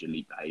these huge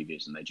elite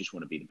behaviours, and they just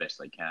want to be the best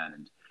they can.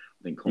 And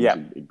I think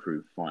Conor's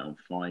improved fight on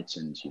fight,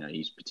 and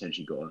he's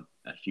potentially got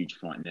a huge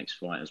fight next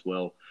fight as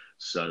well.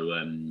 So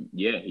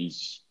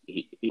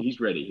he's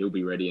ready. He'll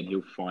be ready, and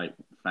he'll fight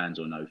fans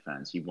or no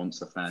fans. He wants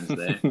the fans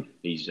there.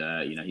 He's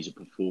he's a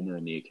performer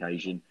on the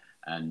occasion,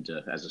 and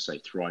as I say,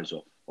 thrives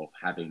off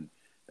having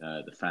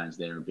the fans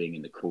there and being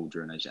in the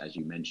cauldron, as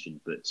you mentioned.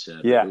 But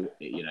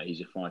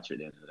he's a fighter at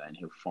the end of the day, and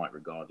he'll fight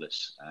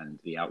regardless, and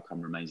the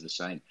outcome remains the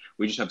same.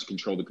 We just have to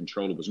control the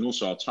controllables. And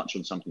also, I'll touch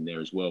on something there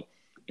as well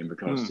in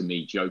regards to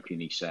me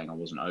jokingly saying I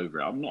wasn't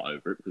over it. I'm not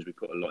over it, because we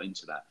put a lot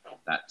into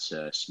that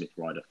Smith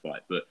Ryder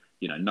fight. But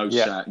no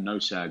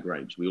sour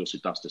grapes. We also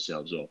dust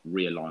ourselves off,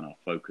 realign our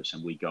focus,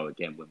 and we go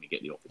again when we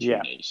get the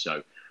opportunity.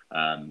 So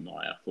I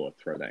thought I'd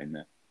throw that in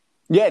there.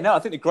 Yeah, no, I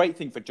think the great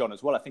thing for John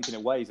as well, I think in a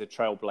way he's a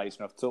trailblazer,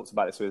 and I've talked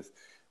about this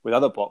with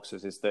other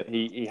boxers, is that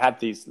he had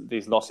these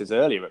losses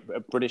earlier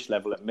at British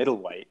level at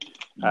middleweight,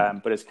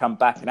 but has come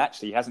back, and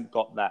actually he hasn't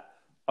got that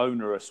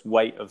onerous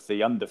weight of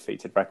the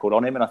undefeated record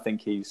on him, and I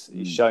think he's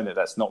shown that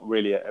that's not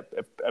really a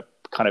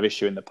kind of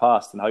issue in the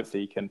past, and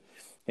hopefully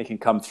he can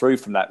come through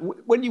from that.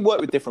 When you work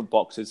with different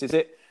boxers, is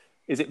it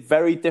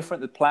very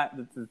different,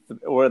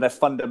 or are there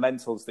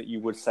fundamentals that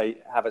you would say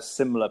have a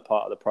similar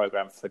part of the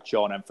program for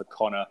John and for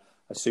Conor,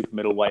 a super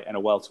middleweight and a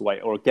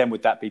welterweight, or again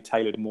would that be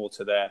tailored more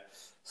to their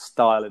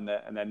style and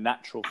their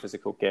natural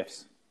physical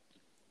gifts?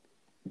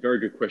 Very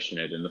good question,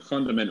 Ed. And the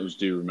fundamentals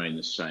do remain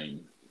the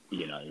same.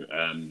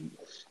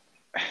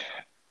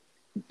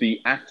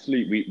 The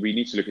athlete, we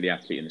need to look at the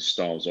athlete and the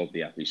styles of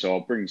the athlete. So I'll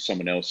bring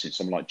someone else in,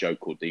 someone like Joe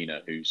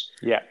Cordina, who's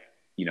a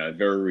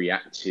very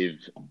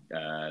reactive,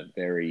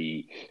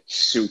 very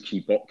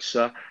silky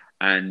boxer.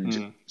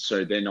 And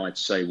so then I'd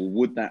say, well,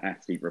 would that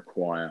athlete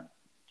require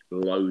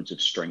loads of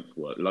strength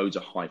work, loads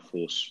of high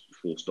force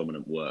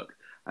dominant work?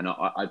 And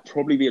I'd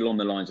probably be along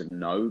the lines of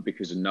no,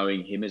 because of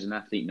knowing him as an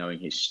athlete, knowing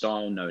his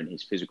style, knowing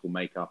his physical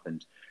makeup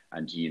and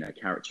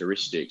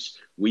characteristics,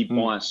 we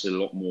bias a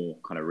lot more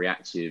kind of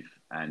reactive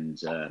and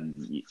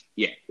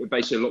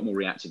basically a lot more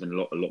reactive and a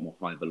lot more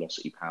high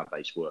velocity power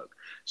based work.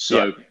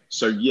 So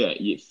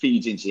it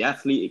feeds into the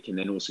athlete. It can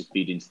then also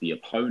feed into the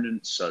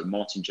opponent. So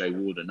Martin J.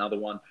 Ward, another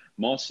one.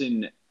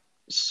 Martin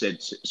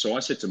said, so I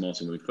said to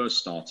Martin when we first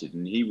started,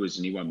 and he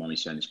won't mind me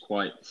saying this,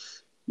 quite,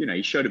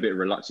 he showed a bit of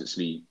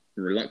reluctancy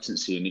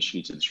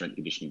initially to the strength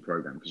conditioning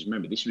program, because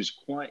remember, this was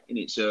quite in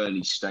its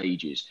early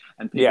stages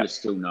and people are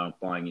still now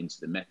buying into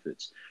the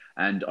methods.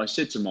 And I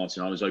said to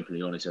Martin, I was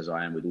openly honest, as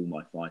I am with all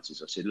my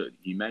fighters, I said, look,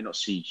 you may not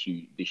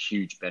see the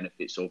huge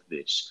benefits of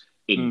this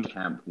in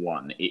camp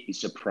one.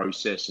 It's a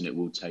process and it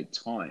will take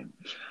time.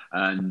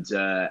 And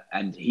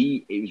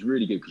it was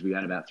really good, because we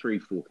had about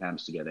 3-4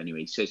 camps together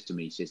anyway. He says to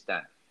me,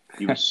 Dan,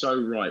 you were so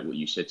right what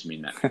you said to me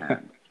in that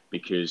camp,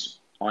 because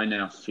I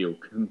now feel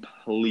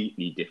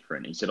completely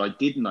different. He said, I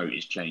did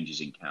notice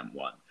changes in camp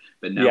one,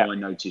 but now I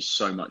notice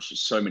so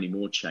many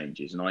more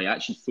changes. And I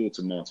actually thought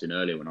of Martin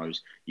earlier when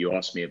you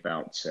asked me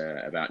about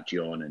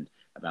John and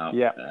about,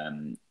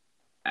 and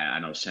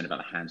I was saying about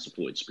the hand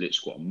supported split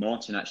squat.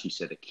 Martin actually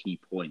said a key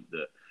point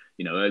that,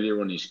 earlier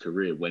on in his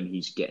career, when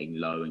he's getting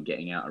low and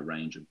getting out of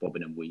range and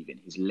bobbing and weaving,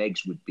 his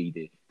legs would be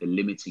the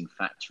limiting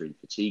factor in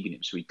fatiguing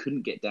him. So he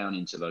couldn't get down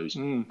into those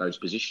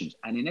positions.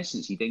 And in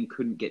essence, he then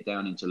couldn't get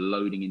down into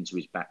loading into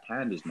his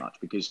backhand as much,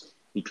 because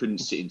he couldn't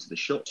sit into the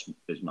shots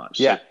as much.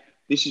 So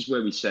this is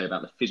where we say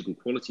about the physical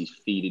qualities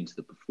feed into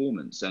the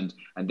performance. And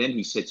then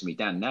he said to me,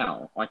 Dan,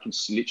 now I can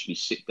literally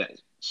sit there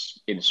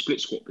in a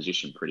split squat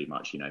position pretty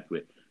much, if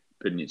we're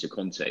putting it into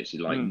context,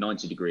 like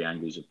 90-degree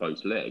angles of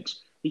both legs.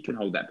 He can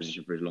hold that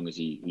position for as long as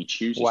he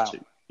chooses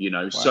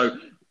to, So,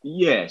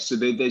 so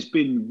there's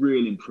been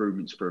real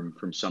improvements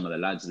from some of the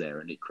lads there,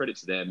 and it credit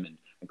to them and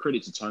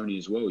credit to Tony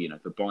as well,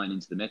 for buying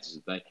into the methods.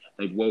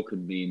 They've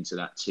welcomed me into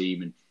that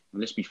team. And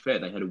let's be fair,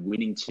 they had a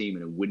winning team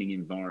and a winning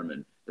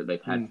environment that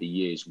they've had for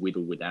years with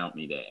or without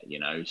me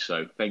there,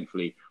 So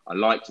thankfully, I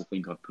like to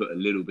think I've put a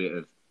little bit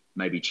of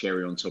maybe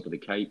cherry on top of the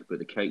cake, but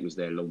the cake was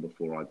there long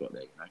before I got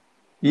there,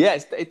 Yeah,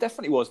 it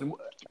definitely was.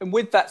 And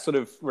with that sort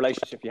of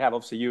relationship you have,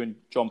 obviously you and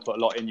John put a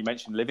lot in. You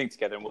mentioned living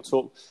together, and we'll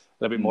talk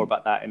a little bit more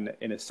about that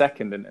in a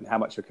second, and how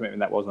much of a commitment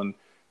that was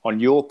on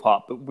your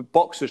part. But with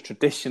boxers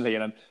traditionally,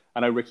 and I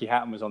know Ricky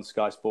Hatton was on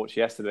Sky Sports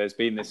yesterday, there's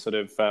been this sort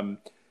of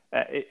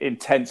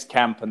intense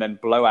camp and then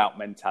blowout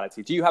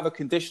mentality. Do you have a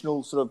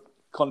conditional sort of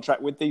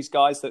contract with these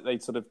guys that they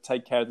sort of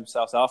take care of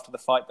themselves after the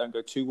fight, don't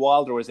go too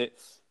wild, or is it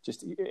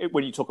just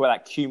when you talk about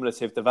that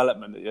cumulative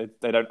development,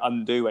 they don't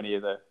undo any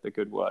of the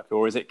good work,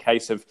 or is it a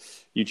case of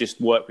you just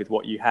work with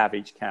what you have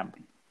each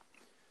camp?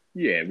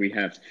 Yeah, we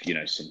have,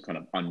 some kind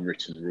of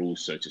unwritten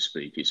rules, so to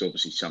speak. It's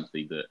obviously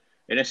something that,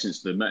 in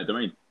essence, the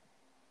main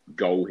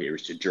goal here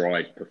is to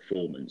drive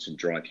performance and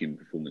drive human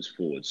performance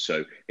forward.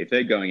 So if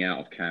they're going out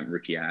of camp,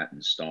 Ricky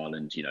Hatton style,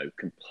 and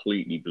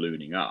completely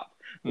ballooning up,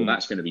 well,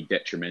 that's going to be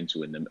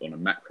detrimental on a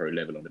macro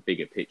level, on a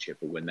bigger picture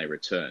for when they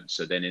return.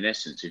 So then, in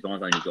essence, if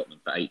I've only got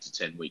them for 8 to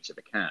 10 weeks of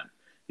a camp,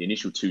 the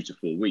initial 2 to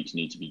 4 weeks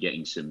need to be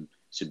getting some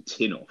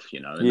tin off,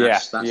 and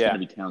that's going to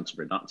be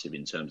counterproductive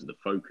in terms of the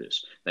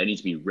focus. They need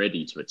to be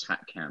ready to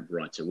attack camp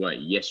right away.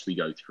 Yes, we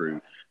go through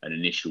an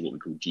initial, what we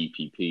call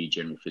GPP,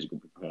 general physical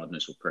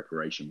preparedness or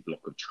preparation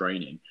block of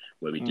training,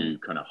 where we do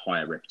kind of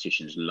higher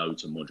repetitions, low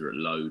to moderate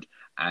load,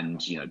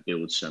 and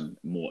build some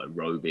more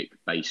aerobic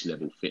base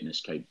level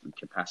fitness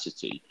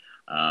capacity.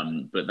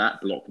 But that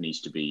block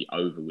needs to be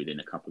over within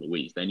a couple of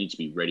weeks. They need to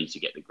be ready to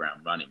get the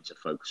ground running, to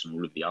focus on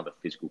all of the other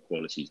physical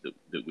qualities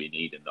that we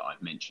need and that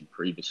I've mentioned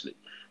previously.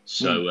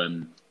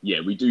 So,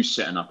 we do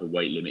set an upper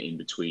weight limit in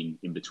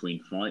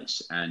between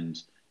fights,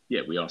 and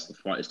we ask the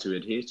fighters to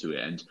adhere to it.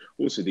 And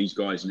also, these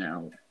guys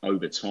now,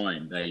 over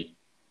time,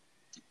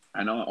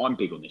 I'm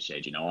big on this,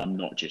 Ed. I'm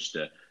not just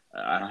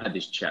I had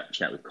this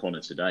chat with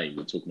Connor today. We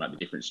were talking about the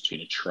difference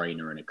between a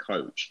trainer and a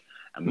coach,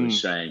 and we were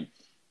saying,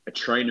 a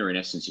trainer, in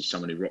essence, is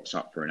someone who rocks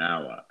up for an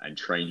hour and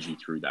trains you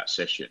through that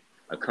session.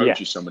 A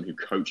coach is someone who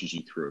coaches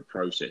you through a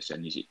process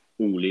and is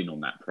all in on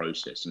that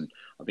process. And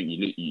I think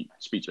you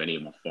speak to any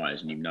of my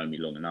fighters, and you've known me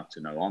long enough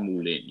to know I'm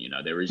all in.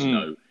 There is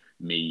no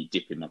me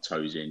dipping my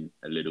toes in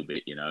a little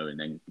bit,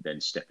 and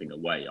then stepping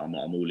away. I'm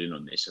all in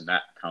on this, and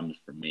that comes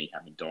from me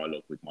having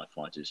dialogue with my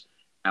fighters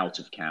out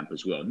of camp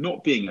as well.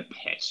 Not being a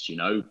pest,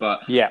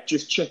 but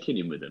just checking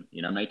in with them,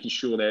 making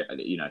sure they're,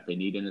 if they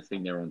need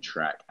anything, they're on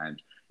track.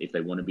 And if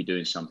they want to be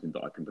doing something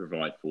that I can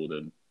provide for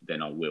them,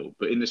 then I will.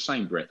 But in the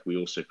same breath, we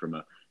also, from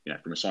a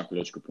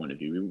psychological point of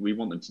view, we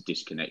want them to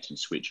disconnect and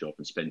switch off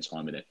and spend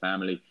time with their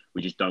family.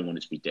 We just don't want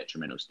it to be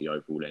detrimental to the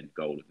overall end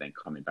goal of then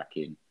coming back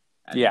in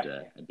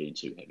and being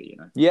too heavy,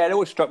 Yeah, it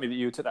always struck me that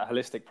you took that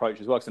holistic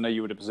approach as well, because I know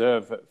you would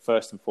observe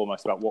first and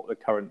foremost about what the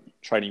current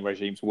training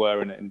regimes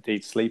were, and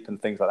indeed sleep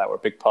and things like that were a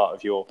big part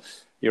of your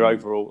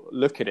overall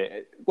look at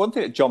it. One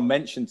thing that John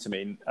mentioned to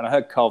me, and I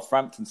heard Carl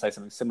Frampton say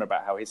something similar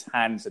about how his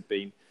hands had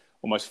been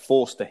almost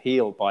forced to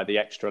heal by the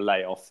extra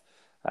layoff.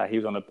 He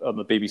was on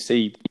the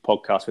BBC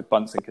podcast with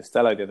Bunsen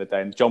Costello the other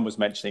day, and John was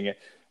mentioning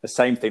the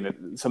same thing, that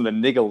some of the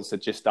niggles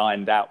had just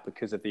ironed out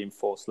because of the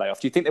enforced layoff.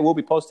 Do you think there will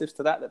be positives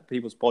to that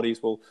people's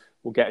bodies will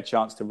get a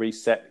chance to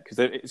reset? Because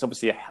it's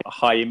obviously a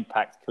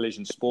high-impact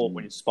collision sport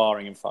when you're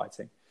sparring and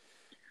fighting.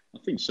 I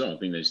think so. I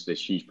think there's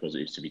huge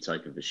positives to be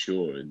taken for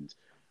sure. And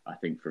I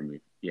think from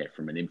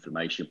an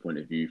inflammation point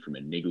of view, from a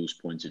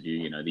niggles point of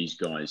view, these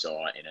guys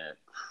are in a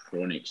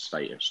chronic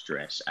state of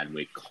stress, and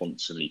we're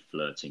constantly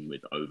flirting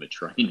with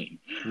overtraining.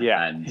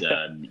 Yeah.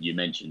 And you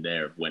mentioned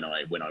there of when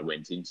I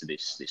went into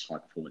this high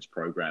performance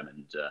program,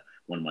 and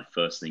one of my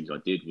first things I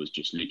did was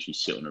just literally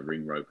sit on a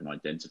ring rope and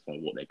identify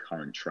what their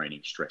current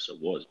training stressor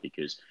was.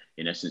 Because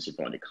in essence, if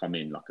I had come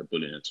in like a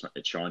bull in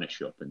a china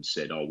shop and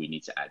said, "Oh, we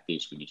need to add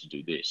this, we need to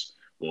do this,"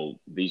 well,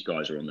 these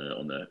guys are on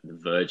the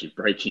verge of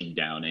breaking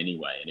down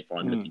anyway. And if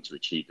I'm looking to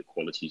achieve the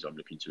qualities I'm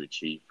looking to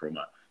achieve from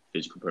a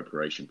physical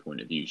preparation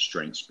point of view,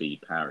 strength,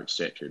 speed, power,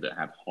 etc., that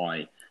have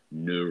high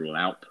neural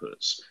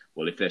outputs,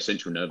 well, if their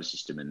central nervous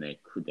system and their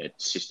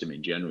system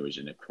in general is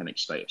in a chronic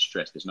state of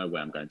stress, there's no way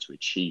I'm going to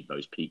achieve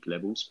those peak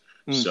levels.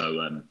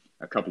 So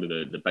a couple of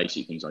the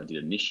basic things I did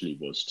initially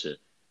was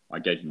I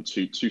gave them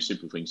two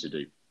simple things to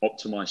do: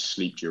 optimize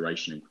sleep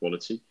duration and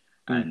quality,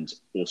 and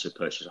also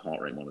purchase a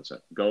heart rate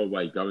monitor. Go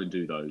and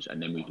do those.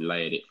 And then we've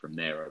layered it from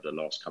there over the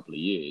last couple of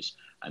years.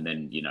 And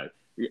then,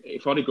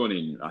 if I'd have gone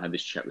in, I had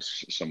this chat with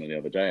someone the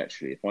other day,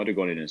 actually, if I'd have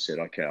gone in and said,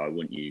 okay, I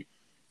want you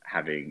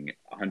having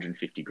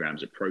 150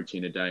 grams of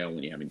protein a day, I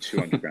want you having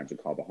 200 grams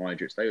of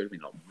carbohydrates, they would have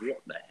been like,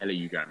 what the hell are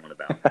you going on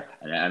about?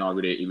 And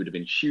it would have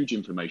been huge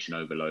information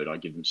overload. I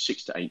give them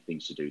 6 to 8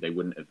 things to do. They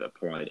wouldn't have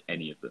applied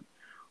any of them.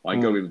 I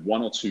go with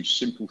 1 or 2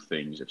 simple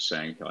things of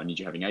saying, okay, I need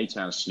you having 8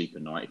 hours sleep a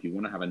night. If you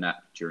want to have a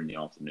nap during the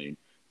afternoon,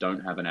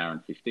 don't have an hour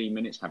and 15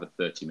 minutes, have a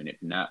 30-minute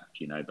nap,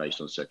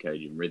 based on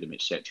circadian rhythm,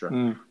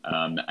 etc.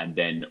 And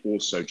then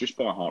also just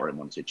buy a heart rate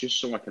monitor, just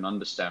so I can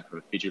understand from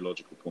a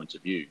physiological point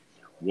of view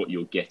what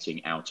you're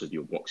getting out of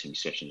your boxing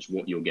sessions,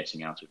 what you're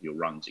getting out of your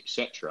runs,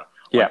 etc.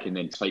 I can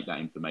then take that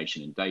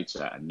information and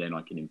data, and then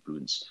I can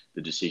influence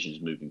the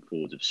decisions moving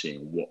forward of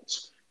seeing what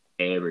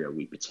area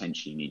we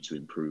potentially need to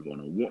improve on,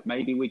 or what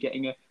maybe we're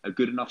getting a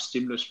good enough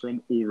stimulus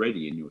from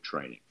already in your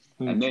training.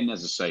 And then,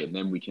 as I say, and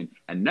then we can,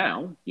 and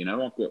now,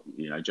 I've got,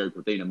 Joe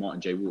Cordina,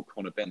 Martin J. Walk,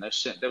 Connor Ben,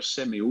 they'll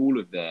send me all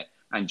of their,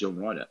 and John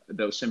Ryder,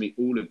 they'll send me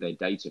all of their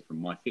data from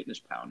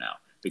MyFitnessPal now,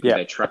 because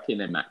they're tracking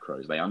their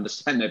macros, they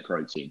understand their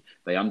protein,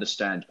 they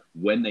understand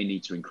when they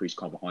need to increase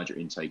carbohydrate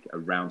intake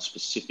around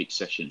specific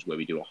sessions where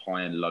we do a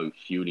high and low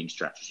fueling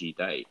strategy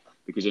day.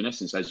 Because in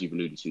essence, as you've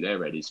alluded to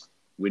there, Ed, is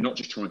we're not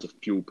just trying to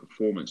fuel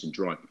performance and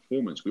drive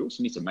performance, we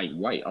also need to make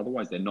weight,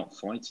 otherwise they're not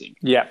fighting.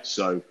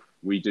 So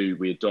we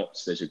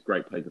adopt, there's a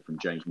great paper from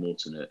James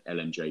Morton at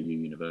LMJU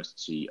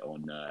University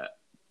on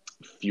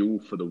fuel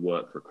for the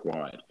work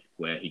required,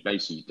 where he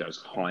basically does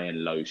high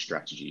and low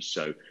strategies.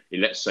 So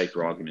let's say,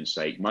 for argument's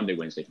sake, Monday,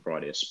 Wednesday,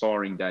 Friday are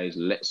sparring days.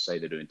 Let's say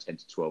they're doing 10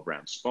 to 12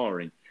 round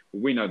sparring.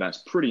 Well, we know that's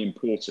pretty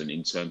important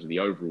in terms of the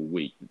overall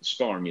week. The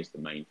sparring is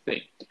the main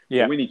thing.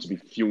 But we need to be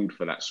fueled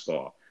for that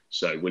spar.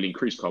 So we'll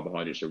increase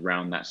carbohydrates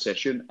around that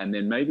session. And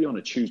then maybe on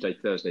a Tuesday,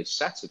 Thursday,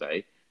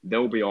 Saturday,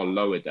 there'll be our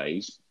lower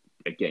days.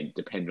 Again,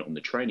 dependent on the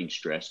training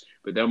stress,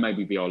 but they'll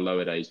maybe be our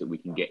lower days that we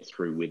can get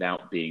through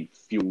without being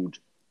fueled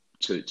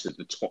to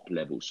the top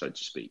level, so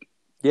to speak.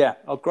 Yeah,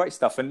 great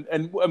stuff.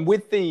 And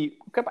with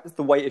go back to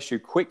the weight issue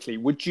quickly,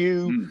 would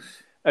you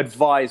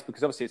advise,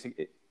 because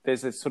obviously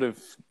there's a sort of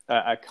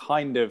a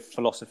kind of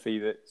philosophy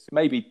that's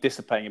maybe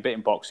dissipating a bit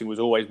in boxing, was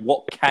always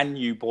what can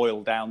you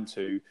boil down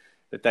to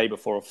the day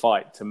before a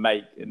fight to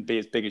make and be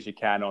as big as you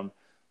can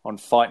on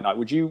fight night.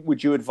 Would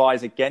you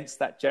advise against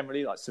that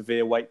generally, like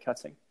severe weight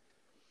cutting?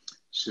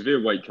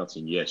 Severe weight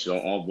cutting, yes.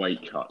 Our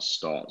weight cut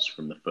starts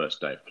from the first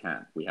day of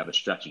camp. We have a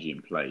strategy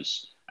in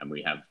place, and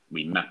we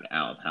map it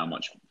out of how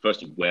much.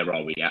 Firstly, where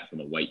are we at from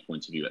a weight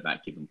point of view at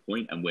that given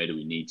point, and where do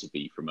we need to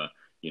be from a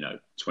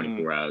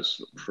 24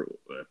 hours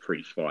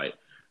pre-fight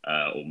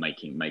or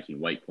making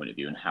weight point of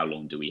view, and how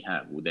long do we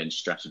have? We'll then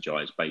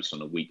strategize based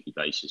on a weekly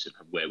basis of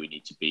where we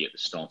need to be at the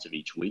start of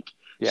each week.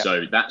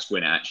 So that's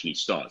when it actually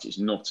starts. It's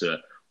not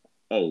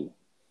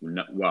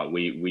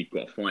we've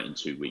got a fight in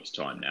 2 weeks'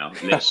 time now.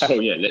 Let's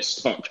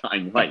start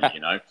cutting weight,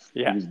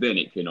 because then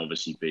it can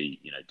obviously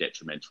be,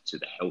 detrimental to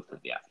the health of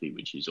the athlete,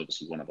 which is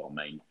obviously one of our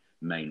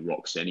main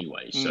rocks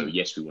anyway. So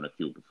yes, we want to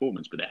fuel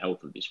performance, but the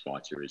health of this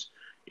fighter is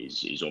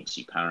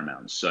obviously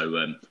paramount. So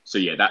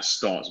that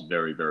starts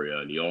very, very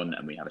early on,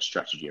 and we have a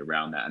strategy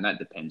around that, and that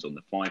depends on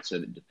the fighter.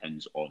 That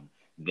depends on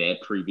their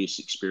previous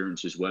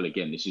experience as well.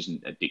 Again, this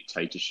isn't a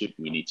dictatorship.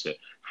 We need to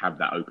have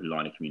that open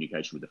line of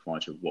communication with the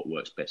fighter of what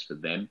works best for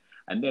them.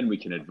 And then we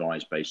can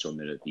advise based on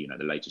the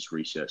latest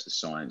research, the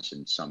science,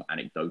 and some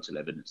anecdotal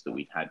evidence that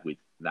we've had with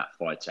that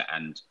fighter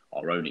and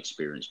our own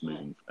experience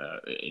moving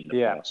in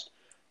the past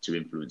to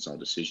influence our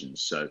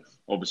decisions. So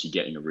obviously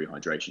getting a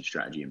rehydration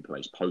strategy in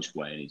place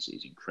post-weigh-in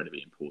is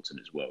incredibly important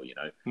as well,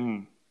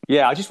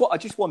 Yeah, I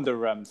just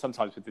wonder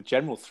sometimes with the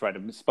general thread.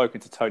 I've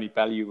spoken to Tony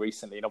Bellew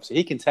recently, and obviously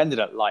he contended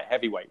at light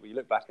heavyweight. When you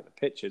look back at the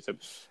pictures of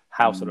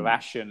how sort of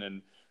ashen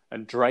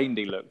and drained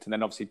he looked, and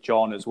then obviously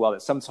John as well.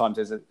 That sometimes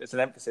there's an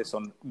emphasis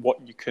on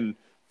what you can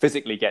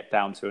physically get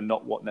down to, and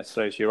not what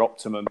necessarily is your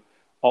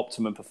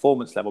optimum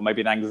performance level.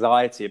 Maybe an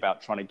anxiety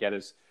about trying to get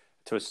us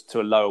to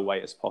a lower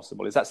weight as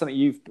possible. Is that something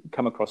you've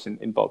come across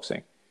in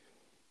boxing?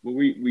 Well,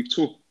 we've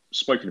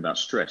spoken about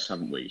stress,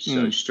 haven't we?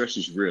 So stress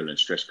is real, and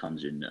stress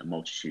comes in a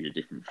multitude of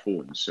different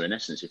forms. So in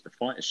essence, if the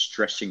fighter's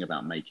stressing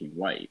about making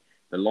weight,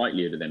 the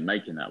likelihood of them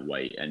making that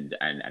weight and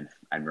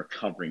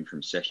recovering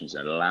from sessions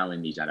and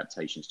allowing these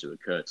adaptations to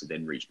occur to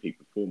then reach peak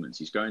performance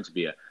is going to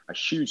be a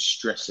huge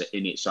stressor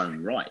in its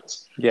own right.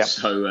 Yeah.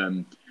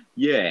 So,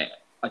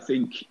 I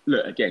think,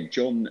 look, again,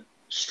 John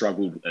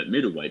struggled at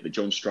middleweight, but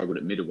John struggled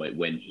at middleweight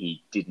when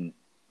he didn't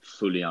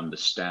fully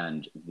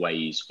understand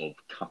ways of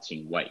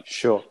cutting weight.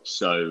 Sure.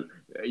 So,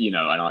 and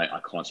I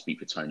can't speak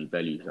for Tony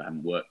Bellew because I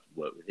haven't worked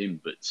with him,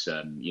 but,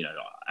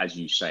 as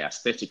you say,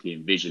 aesthetically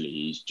and visually,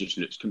 he just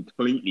looks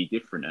completely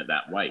different at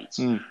that weight.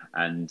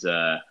 And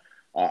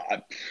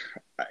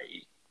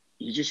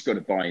you just got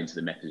to buy into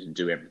the methods and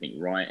do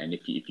everything right. And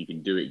if you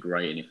can do it,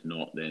 great. And if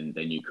not, then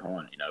you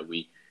can't.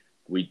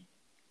 We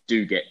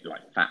do get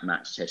like fat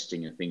mass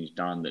testing and things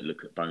done that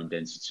look at bone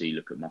density,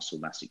 look at muscle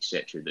mass,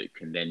 etc., that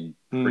can then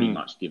pretty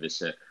much give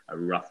us a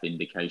rough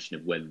indication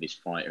of whether this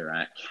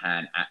fighter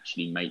can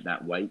actually make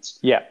that weight.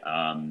 Yeah.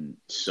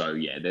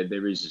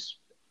 There is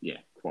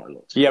quite a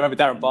lot. I remember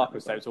Darren Barker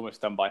said it was almost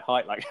done by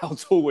height, like how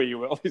tall were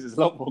you? Obviously, there's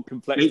a lot more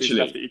complexity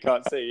stuff that you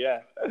can't see.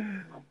 Yeah.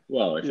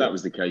 Well, if that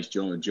was the case,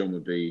 John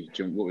would be.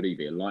 What would he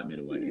be? A light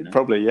middleweight?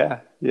 Probably, yeah.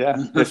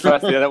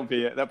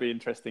 That'd be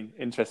interesting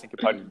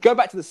component. Go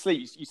back to the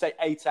sleep. You say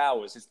 8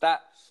 hours. Is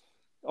that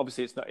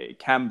obviously it's not? It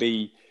can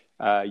be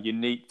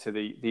unique to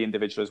the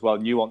individual as well,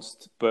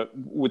 nuanced. But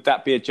would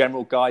that be a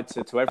general guide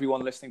to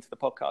everyone listening to the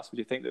podcast? Would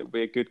you think that would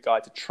be a good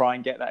guide to try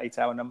and get that 8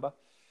 hour number?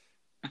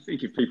 I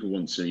think if people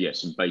want to,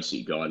 some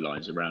basic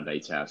guidelines around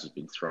 8 hours has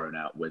been thrown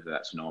out, whether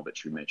that's an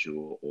arbitrary measure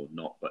or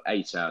not. But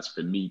 8 hours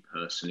for me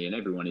personally, and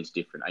everyone is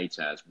different, 8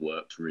 hours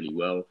works really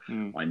well.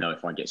 I know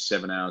if I get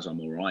 7 hours, I'm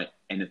all right.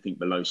 Anything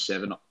below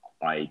 7,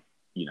 I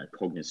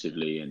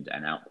cognitively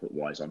and output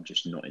wise, I'm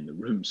just not in the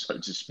room, so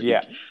to speak.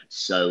 Yeah.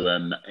 So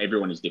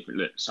everyone is different.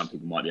 Look, some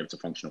people might be able to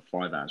function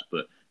on 5 hours,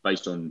 but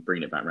based on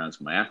bringing it back around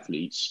to my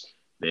athletes,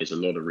 there's a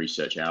lot of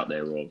research out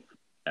there of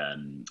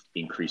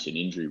increasing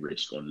injury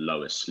risk on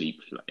lower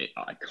sleep.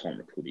 I can't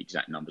recall the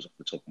exact numbers off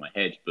the top of my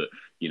head, but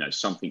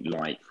something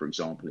like, for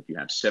example, if you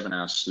have 7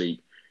 hours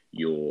sleep,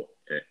 your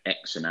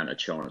X amount of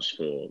chance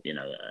for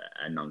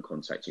a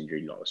non-contact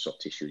injury like a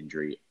soft tissue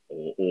injury,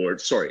 or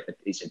sorry,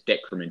 it's a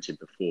decrement in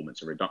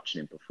performance, a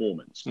reduction in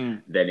performance.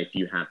 Then if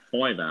you have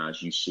 5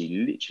 hours, you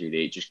see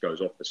literally it just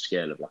goes off the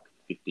scale of like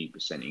a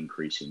 15%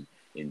 increase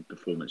in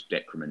performance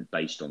decrement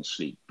based on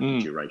sleep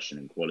duration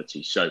and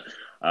quality. So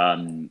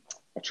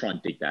I'll try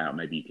and dig that out.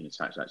 Maybe you can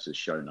attach that to the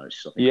show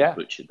notes, because I think I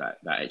butchered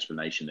that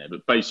explanation there.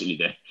 But basically,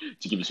 there,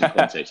 to give you some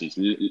context, is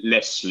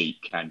less sleep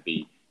can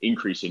be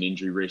increase in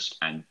injury risk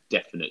and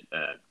definite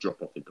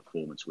drop off in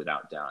performance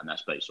without doubt, and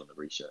that's based on the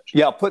research.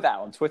 Yeah, I'll put that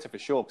on Twitter for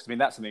sure, because I mean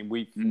that's something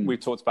we've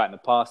talked about in the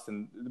past,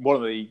 and one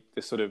of the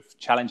sort of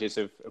challenges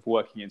of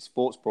working in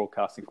sports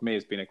broadcasting for me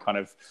has been a kind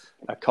of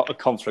a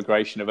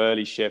conflagration of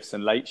early shifts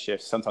and late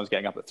shifts. Sometimes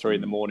getting up at 3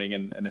 in the morning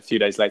and a few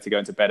days later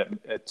going to bed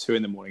at 2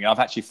 in the morning. And I've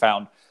actually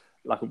found,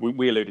 like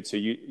we alluded to,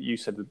 you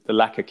said the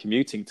lack of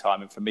commuting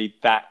time, and for me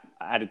that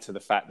added to the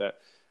fact that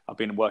I've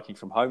been working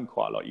from home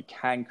quite a lot. You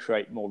can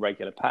create more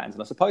regular patterns.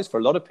 And I suppose for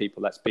a lot of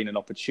people, that's been an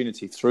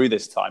opportunity through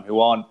this time who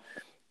aren't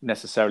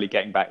necessarily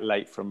getting back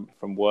late from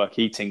work,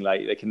 eating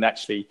late. They can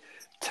actually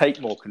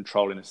take more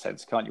control in a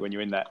sense, can't you, when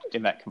you're in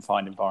that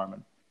confined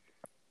environment?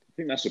 I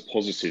think that's a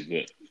positive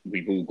that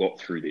we've all got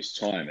through this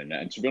time.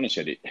 And to be honest,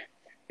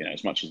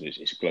 as much as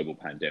it's a global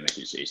pandemic,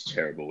 it's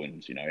terrible,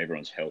 and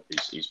everyone's health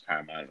is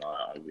paramount.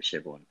 I wish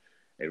everyone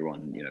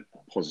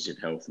positive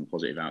health and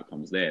positive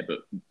outcomes there. But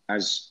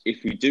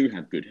if we do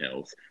have good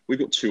health, we've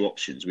got two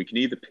options. We can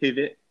either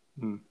pivot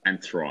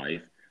and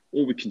thrive,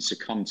 or we can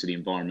succumb to the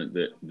environment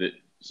that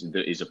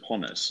is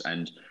upon us.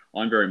 And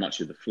I'm very much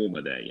of the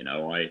former there.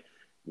 I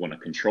want to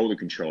control the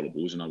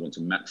controllables, and I want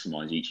to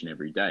maximize each and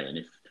every day. And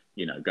if,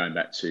 going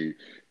back to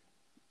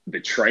the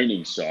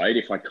training side,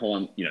 if I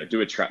can't,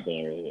 do a trap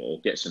bar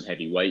or get some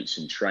heavy weights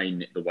and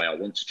train the way I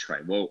want to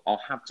train, well, I'll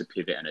have to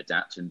pivot and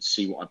adapt and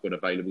see what I've got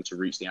available to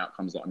reach the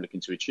outcomes that I'm looking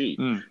to achieve.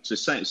 So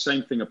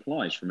same thing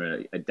applies from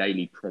a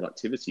daily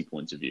productivity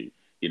point of view.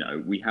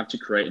 We have to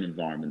create an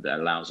environment that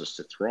allows us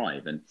to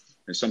thrive. And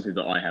something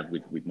that I have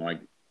with my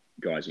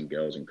guys and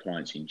girls and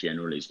clients in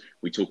general is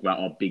we talk about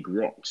our big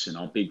rocks, and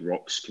our big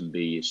rocks can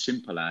be as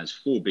simple as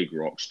 4 big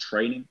rocks: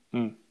 training,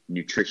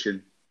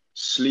 nutrition,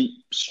 sleep,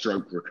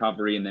 stroke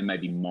recovery, and then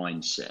maybe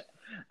mindset.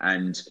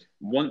 And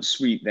once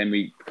we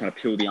kind of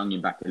peel the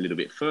onion back a little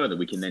bit further,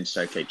 we can then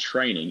say, okay,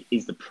 training,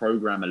 is the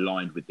program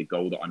aligned with the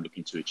goal that I'm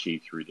looking to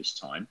achieve through this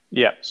time?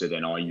 Yeah. So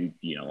then are you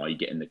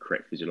getting the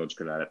correct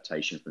physiological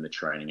adaptation from the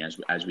training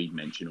as we've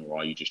mentioned, or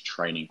are you just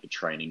training for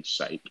training's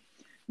sake?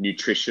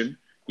 Nutrition,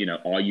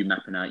 are you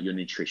mapping out your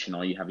nutrition?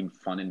 Are you having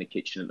fun in the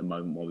kitchen at the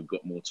moment while we've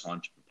got more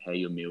time to prepare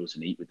your meals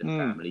and eat with the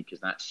family? Because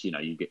that's,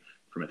 you get,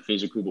 from a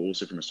physical, but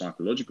also from a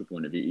psychological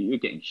point of view, you're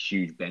getting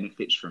huge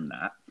benefits from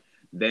that.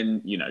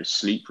 Then,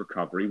 sleep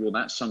recovery, well,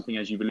 that's something,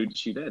 as you've alluded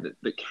to there,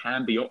 that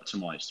can be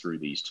optimized through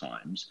these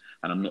times.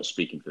 And I'm not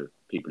speaking for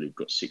people who've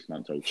got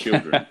 6-month-old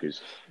children,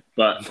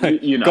 but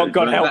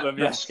God help them,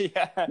 yes.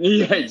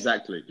 Yeah,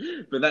 exactly.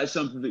 But that's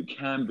something that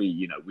can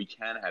be, we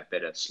can have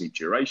better sleep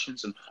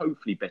durations and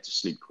hopefully better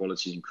sleep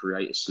quality and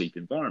create a sleep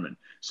environment.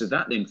 So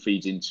that then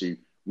feeds into,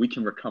 we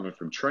can recover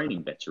from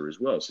training better as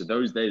well. So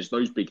there's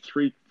those big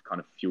 3 kind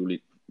of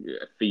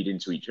feed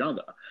into each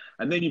other.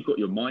 And then you've got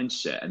your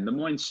mindset, and the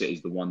mindset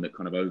is the one that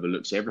kind of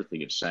overlooks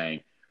everything, of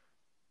saying,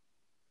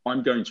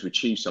 I'm going to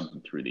achieve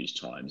something through these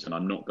times, and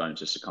I'm not going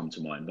to succumb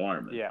to my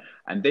environment. Yeah.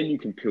 And then you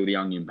can peel the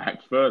onion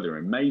back further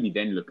and maybe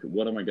then look at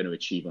what am I going to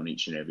achieve on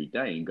each and every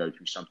day, and go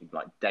through something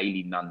like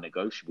daily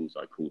non-negotiables,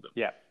 I call them.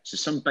 Yeah. So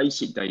some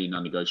basic daily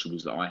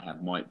non-negotiables that I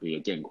have might be,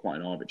 again, quite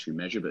an arbitrary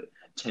measure, but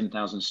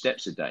 10,000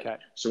 steps a day. Okay.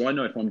 So I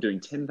know if I'm doing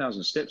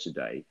 10,000 steps a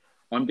day,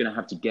 I'm going to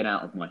have to get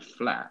out of my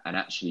flat and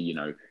actually,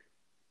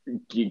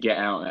 get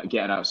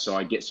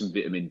outside, get some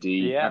vitamin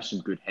D, have some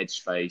good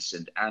headspace,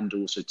 and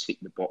also tick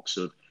the box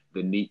of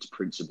the NEAT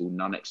principle,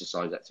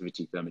 non-exercise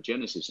activity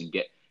thermogenesis, and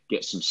get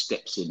some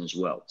steps in as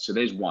well. So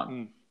there's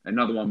one.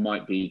 Another one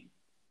might be,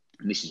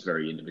 and this is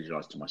very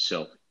individualized to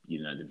myself,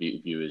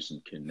 the viewers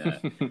and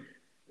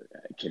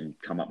can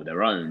come up with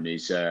their own,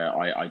 is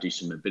I do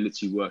some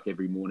mobility work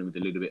every morning with a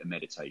little bit of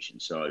meditation.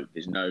 So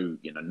there's no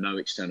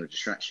external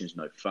distractions,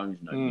 no phones,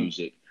 no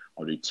music.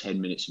 I'll do 10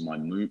 minutes of my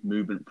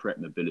movement prep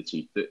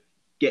mobility that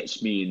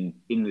gets me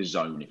in the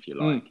zone, if you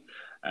like.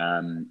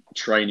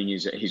 Training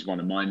is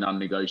one of my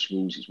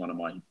non-negotiables. It's one of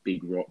my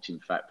big rocks, in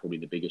fact, probably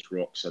the biggest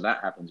rock. So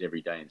that happens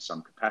every day in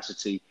some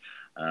capacity.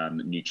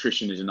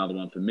 Nutrition is another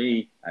one for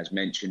me, as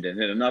mentioned. And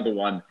then another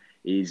one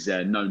is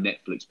no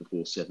Netflix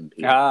before 7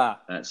 p.m.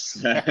 That's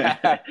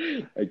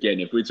again,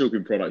 if we're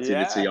talking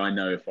productivity, I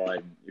know if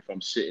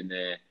I'm sitting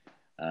there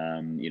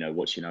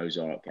watching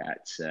Ozark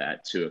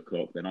at 2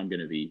 o'clock, then I'm going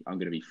to be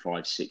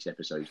 5-6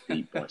 episodes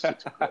deep by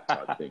 6 o'clock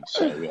type thing.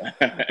 So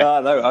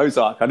no,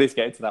 Ozark. I need to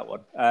get into that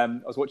one. I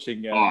was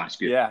watching. It's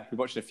good. Yeah, we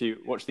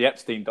watched the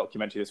Epstein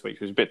documentary this week,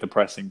 which was a bit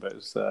depressing, but it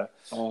was.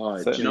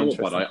 Do you know what,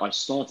 bud? I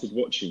started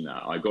watching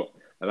that. I got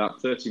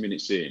about 30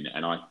 minutes in,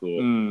 and I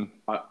thought,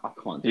 I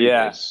can't do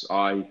this.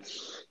 I'm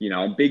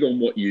big on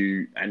what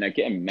you, and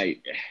again,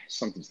 mate,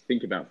 something to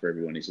think about for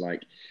everyone is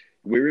like,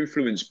 we're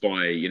influenced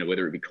by,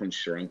 whether it be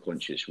conscious or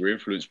unconscious, we're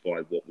influenced by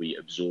what we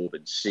absorb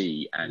and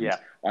see. And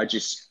I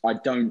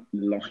don't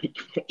like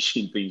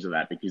watching things like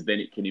that, because then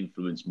it can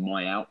influence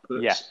my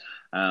outputs. Yeah.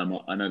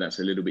 I know that's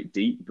a little bit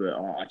deep, but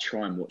I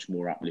try and watch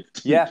more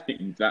uplifting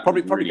things. That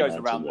probably really goes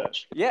around that.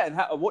 Yeah,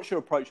 and what's your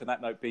approach on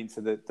that note been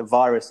to the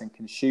virus and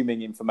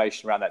consuming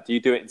information around that? Do you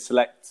do it in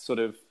select sort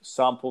of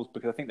samples?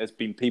 Because I think there's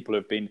been people who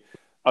have been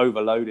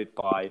overloaded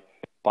by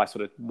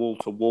sort of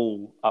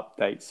wall-to-wall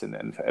updates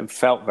and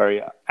felt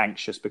very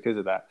anxious because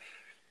of that.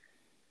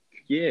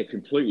 Yeah,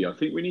 completely. I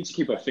think we need to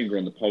keep our finger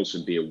on the pulse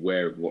and be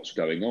aware of what's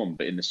going on.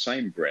 But in the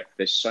same breath,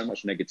 there's so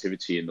much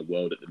negativity in the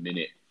world at the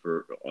minute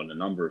on a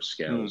number of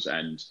scales.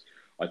 And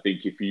I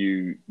think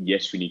we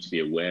need to be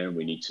aware, and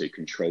we need to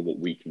control what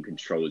we can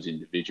control as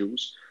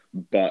individuals.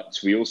 But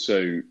we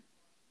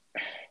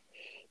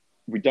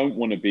don't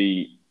want to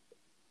be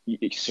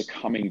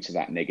succumbing to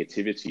that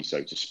negativity,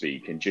 so to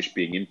speak, and just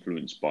being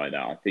influenced by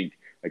that. I think,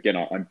 again,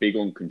 I'm big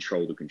on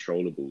control the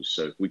controllables.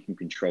 So if we can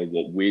control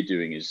what we're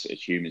doing as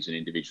humans and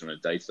individuals on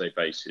a day-to-day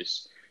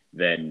basis,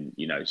 then,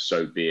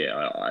 so be it.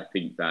 I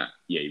think that,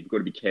 you've got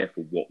to be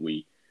careful what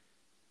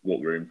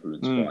we're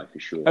influenced by, for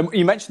sure. And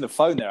you mentioned the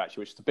phone there,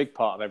 actually, which is a big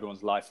part of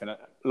everyone's life. And a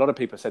lot of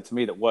people said to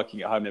me that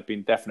working at home have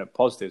been definite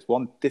positives.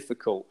 One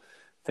difficult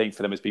thing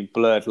for them has been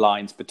blurred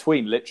lines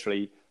between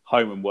literally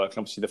home and work. And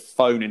obviously the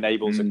phone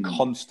enables a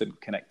constant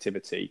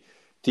connectivity.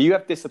 Do you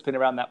have discipline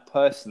around that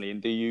personally?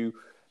 And do you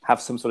have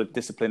some sort of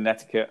discipline and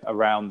etiquette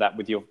around that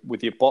with your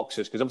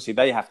boxers? Because obviously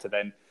they have to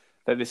then,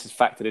 that this is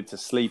factored into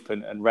sleep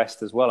and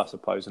rest as well, I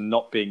suppose, and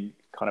not being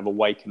kind of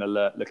awake and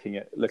alert,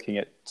 looking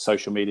at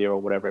social media or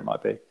whatever it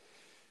might be.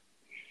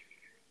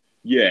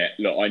 Yeah,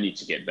 look, I need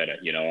to get better.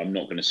 I'm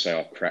not going to say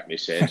I'll crack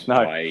this egg. No.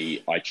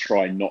 I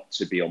try not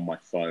to be on my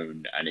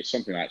phone, and it's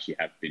something I actually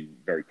have been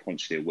very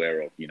consciously aware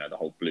of. The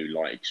whole blue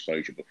light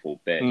exposure before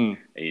bed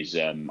is.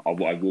 I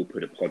will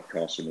put a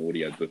podcast and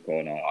audio book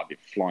on. I've been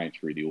flying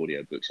through the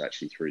audiobooks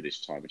actually through this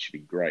time, which has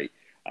been great.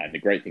 And the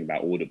great thing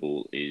about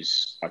Audible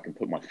is I can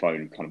put my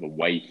phone kind of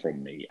away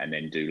from me and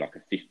then do like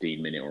a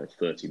 15-minute or a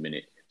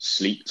 30-minute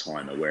sleep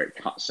timer where it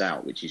cuts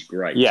out, which is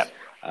great. Yeah.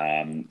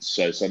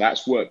 So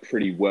that's worked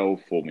pretty well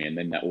for me, and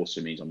then that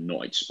also means I'm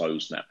not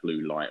exposed to that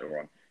blue light, or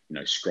I'm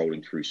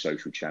scrolling through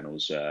social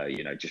channels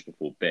just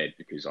before bed,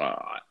 because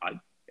I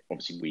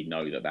obviously we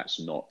know that's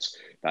not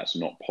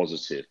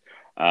positive.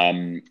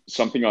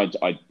 Something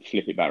I'd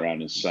flip it back around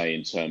and say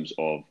in terms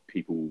of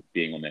people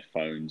being on their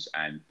phones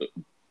and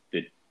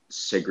the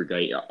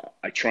segregate.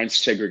 I try and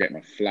segregate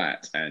my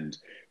flat and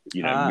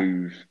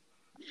move.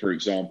 For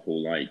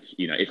example,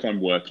 if I'm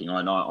working,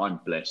 I'm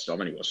blessed. I've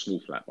only got a small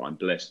flat, but I'm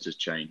blessed to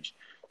change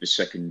the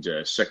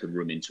second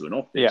room into an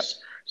office. Yep.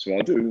 So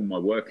I'll do all my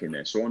work in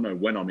there. So I know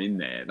when I'm in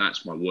there,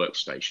 that's my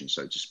workstation,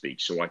 so to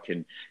speak. So I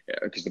can,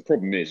 because the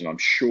problem is, and I'm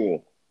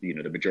sure, the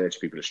majority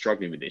of people are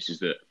struggling with this, is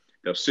that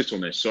they'll sit on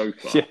their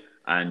sofa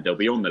and they'll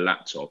be on the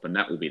laptop, and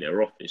that will be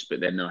their office. But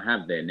then they'll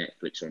have their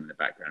Netflix on in the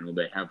background, or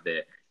they have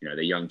their,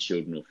 their young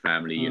children or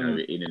family,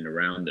 in and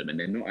around them, and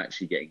they're not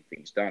actually getting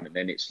things done. And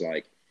then it's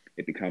like,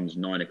 it becomes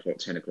 9 o'clock,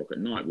 10 o'clock at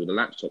night. Well, the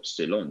laptop's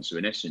still on. So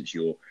in essence,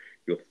 you're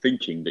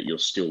thinking that you're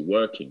still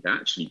working. That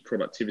actually,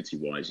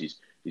 productivity-wise, is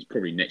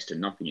probably next to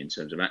nothing in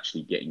terms of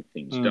actually getting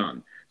things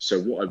done. So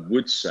what I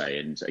would say,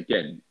 and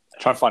again,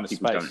 try and find a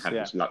people space. Don't have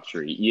this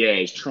luxury. Yeah,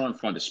 is try and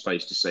find a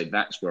space to say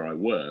that's where I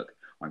work.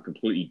 I'm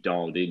completely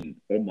dialed in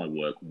on my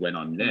work when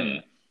I'm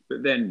there.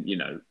 But then,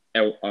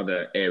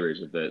 other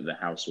areas of the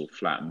house or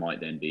flat might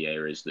then be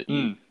areas that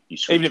you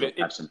switch up,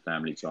 have some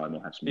family time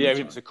or have some even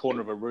if it's a corner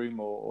of a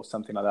room or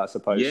something like that, I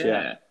suppose.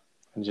 Yeah.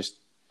 And just,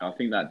 I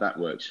think that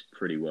works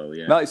pretty well.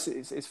 Yeah. No,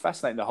 it's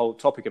fascinating, the whole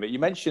topic of it. You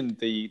mentioned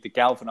the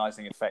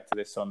galvanizing effect of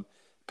this on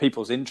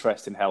people's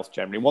interest in health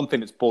generally. One thing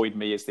that's buoyed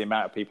me is the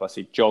amount of people I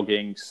see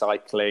jogging,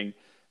 cycling.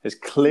 There's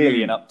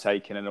clearly an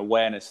uptake and an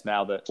awareness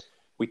now that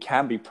we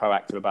can be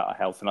proactive about our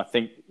health. And I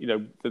think,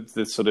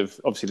 the sort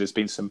of, obviously there's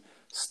been some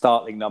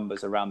startling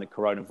numbers around the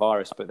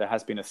coronavirus, but there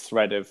has been a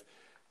thread of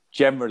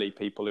generally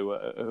people who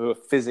are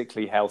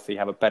physically healthy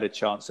have a better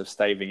chance of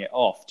staving it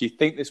off. Do you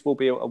think this will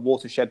be a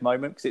watershed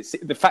moment? Because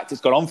the fact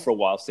it's gone on for a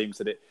while seems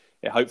that it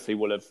hopefully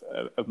will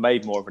have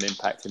made more of an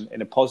impact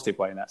in a positive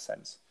way in that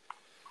sense.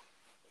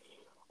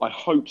 I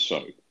hope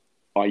so.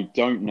 I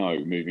don't know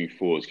moving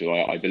forward,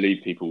 because I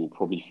believe people will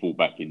probably fall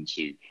back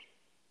into,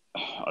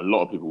 a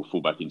lot of people will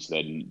fall back into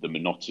the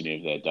monotony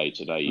of their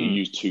day-to-day. You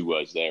use two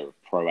words there of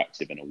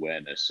proactive and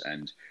awareness,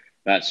 and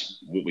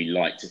that's what we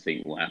like to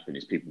think will happen,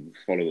 is people will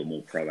follow a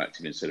more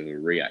proactive instead of a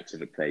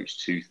reactive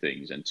approach to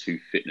things and to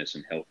fitness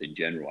and health in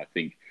general. I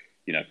think,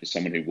 for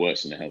someone who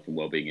works in the health and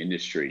wellbeing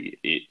industry,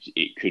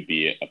 it could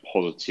be a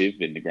positive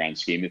in the grand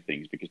scheme of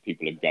things, because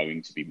people are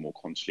going to be more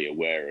consciously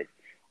aware of,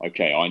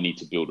 okay, I need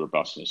to build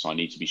robustness, I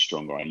need to be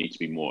stronger, I need to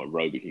be more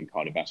aerobic and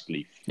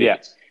cardiovascularly fit. Yeah.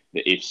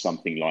 That if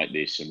something like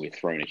this, and we're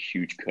throwing a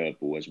huge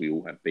curveball, as we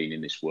all have been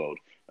in this world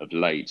of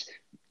late,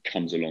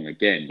 comes along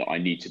again, that I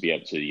need to be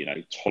able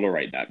to,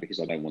 tolerate that, because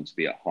I don't want to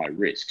be at high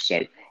risk.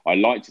 So I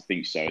like to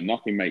think so.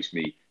 Nothing makes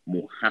me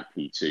more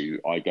happy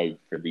I go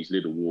for these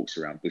little walks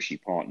around Bushy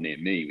Park near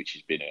me, which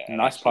has been a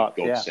nice park,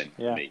 godsend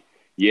for me.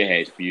 Yeah,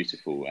 it's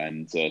beautiful,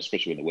 and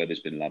especially when the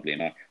weather's been lovely,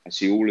 and I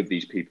see all of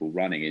these people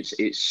running.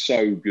 It's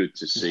so good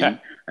to see, and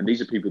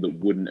these are people that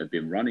wouldn't have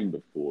been running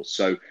before.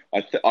 So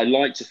I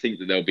like to think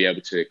that they'll be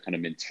able to kind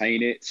of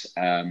maintain it.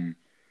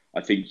 I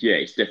think,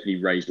 it's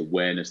definitely raised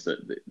awareness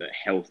that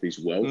health is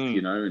wealth,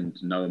 and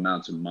no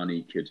amount of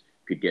money could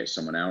get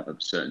someone out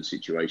of certain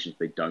situations if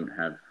they don't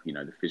have,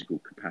 the physical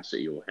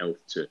capacity or health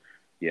to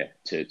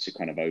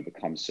kind of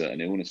overcome certain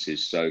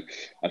illnesses. So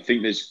I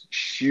think there's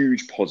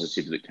huge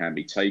positives that can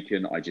be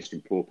taken. I just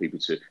implore people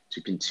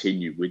to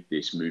continue with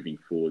this moving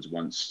forwards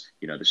once,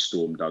 the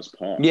storm does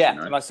pass.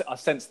 Yeah, and I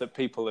sense that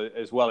people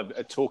as well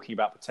are talking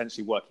about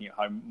potentially working at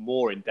home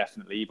more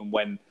indefinitely, even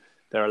when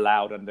they're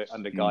allowed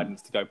under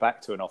guidance to go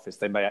back to an office.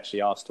 They may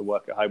actually ask to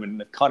work at home,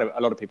 and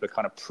a lot of people are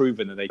kind of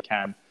proven that they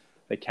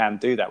can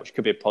do that, which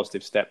could be a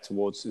positive step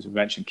towards, as we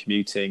mentioned,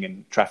 commuting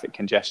and traffic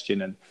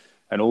congestion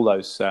and all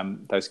those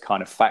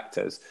kind of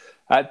factors.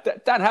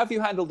 Dan, how have you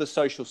handled the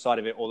social side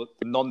of it, or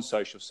the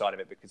non-social side of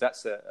it? Because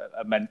that's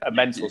a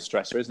mental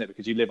stressor, isn't it?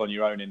 Because you live on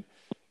your own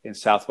in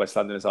Southwest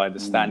London, as I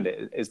understand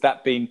it. Has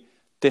that been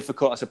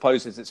difficult? I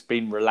suppose as it's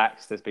been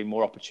relaxed, there's been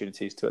more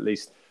opportunities to at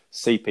least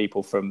see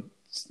people from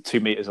 2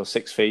 meters or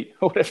 6 feet,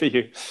 or whatever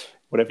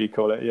you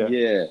call it.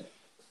 Yeah.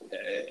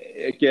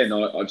 Again, I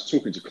was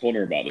talking to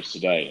Connor about this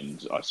today,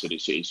 and I said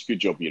it's a good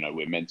job.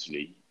 We're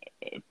mentally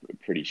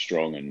pretty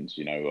strong, and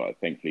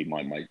thankfully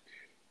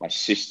my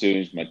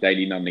systems, my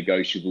daily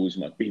non-negotiables,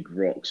 my big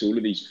rocks, all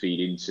of these feed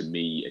into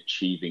me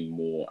achieving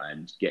more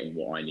and getting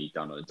what I need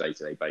done on a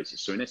day-to-day basis.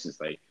 So in essence,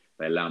 they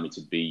allow me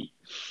to be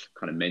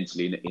kind of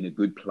mentally in a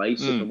good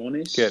place, if I'm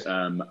honest.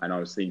 And I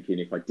was thinking,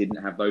 if I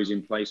didn't have those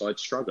in place, I'd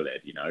struggle,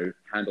 Ed.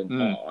 Hand on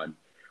heart,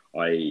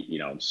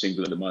 I'm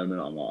single at the moment.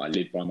 I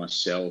live by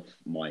myself.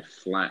 My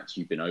flat,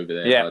 you've been over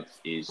there, bud,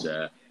 is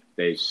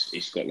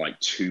it's got like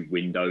 2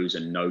 windows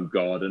and no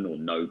garden or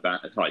no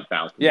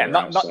balcony. Yeah,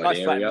 not nice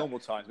flat in normal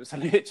times, but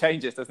suddenly it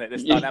changes, doesn't it?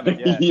 This dynamic,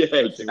 yeah,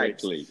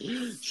 exactly.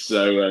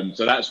 So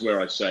that's where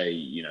I say,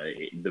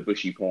 the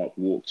Bushy Park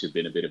walks have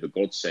been a bit of a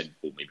godsend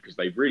for me, because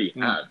they really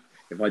have.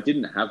 If I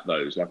didn't have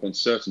those, like on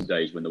certain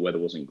days when the weather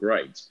wasn't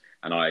great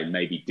and I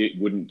maybe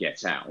wouldn't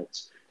get out,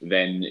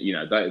 then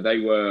they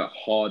were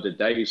harder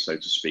days, so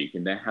to speak,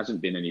 and there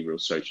hasn't been any real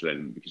social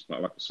element, because,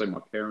 like I say,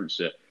 my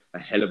parents are a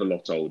hell of a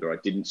lot older. I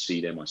didn't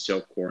see them. I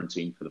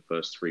self-quarantined for the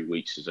first 3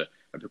 weeks as a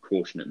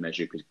precautionate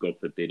measure, because God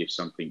forbid if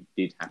something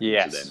did happen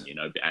to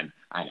them,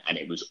 and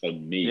it was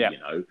on me,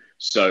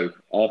 So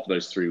after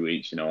those 3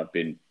 weeks, I've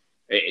been.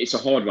 It's a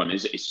hard one.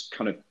 It's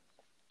kind of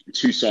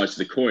 2 sides to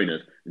the coin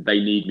of, they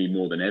need me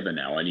more than ever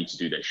now. I need to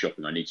do their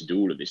shopping. I need to do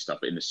all of this stuff.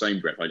 But in the same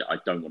breath, I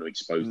don't want to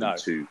expose them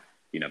to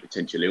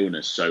potential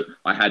illness. So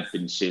I had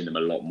been seeing them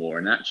a lot more,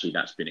 and actually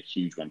that's been a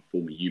huge one for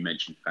me. You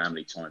mentioned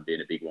family time being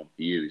a big one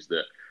for you. Is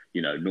that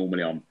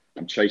normally I'm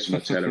chasing my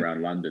tail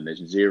around London.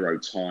 There's zero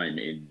time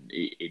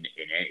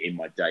in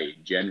my day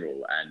in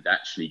general, and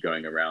actually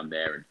going around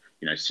there and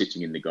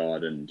sitting in the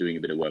garden, doing a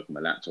bit of work on my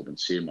laptop and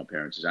seeing my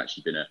parents has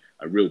actually been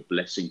a real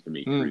blessing for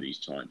me through these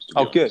times. To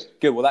be honest.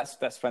 Good. Well,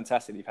 that's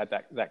fantastic. You've had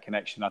that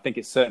connection. I think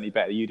it's certainly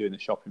better you doing the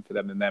shopping for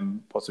them than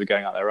them possibly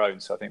going out their own.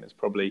 So I think that's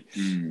probably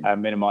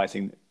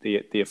minimising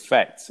the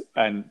effect.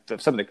 And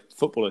some of the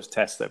footballers'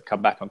 tests that have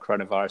come back on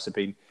coronavirus have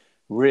been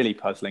really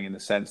puzzling, in the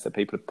sense that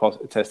people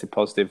have tested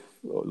positive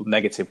or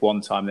negative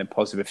one time, then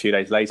positive a few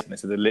days later, and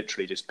they've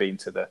literally just been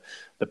to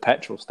the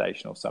petrol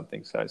station or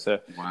something. So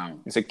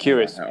it's a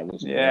curious.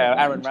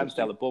 Aaron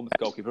Ramsdale, the Bournemouth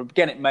goalkeeper.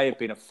 Again, it may have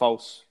been a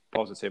false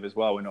positive as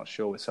well. We're not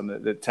sure. With some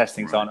of the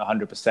testings aren't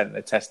 100%.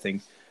 They're testing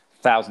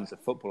thousands of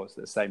footballers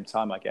at the same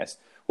time, I guess.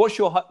 What's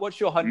your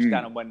hunch,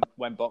 Dan, on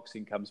when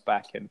boxing comes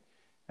back and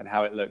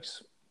how it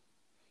looks?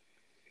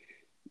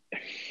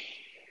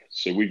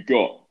 So we've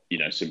got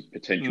some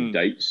potential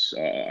dates.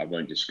 I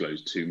won't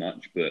disclose too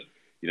much, but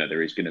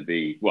there is going to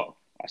be. Well,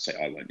 I say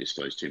I won't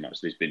disclose too much.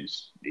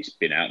 It's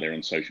been out there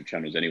on social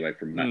channels anyway,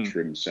 from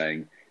Matchroom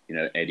saying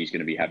Eddie's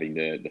going to be having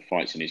the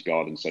fights in his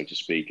garden, so to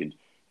speak, and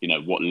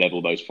what level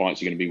those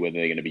fights are going to be. Whether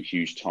they're going to be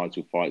huge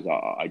title fights,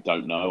 I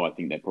don't know. I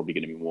think they're probably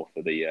going to be more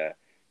for the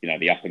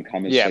the up and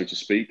comers, so to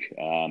speak.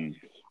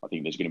 I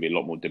think there's going to be a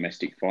lot more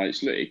domestic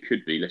fights. Look, it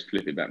could be. Let's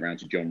flip it back around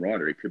to John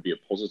Ryder. It could be a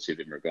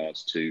positive in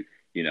regards to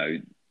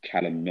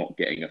Callum not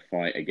getting a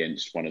fight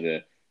against one of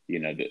the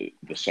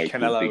the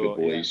so-called bigger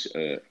boys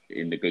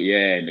in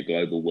the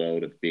global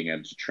world of being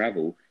able to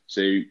travel.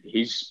 So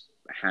his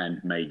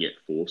hand may get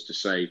forced to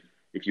say,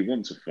 if you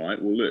want to fight,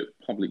 well, look,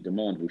 public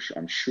demand will,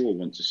 I'm sure,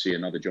 want to see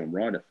another John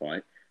Ryder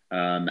fight.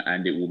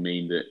 and it will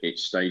mean that it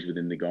stays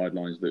within the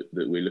guidelines that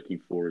we're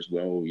looking for as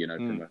well.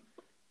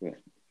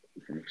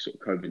 From a sort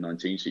of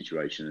COVID-19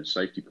 situation and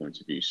safety point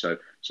of view. So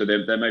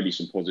there may be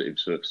some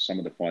positives for some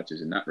of the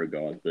fighters in that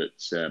regard, but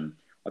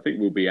I think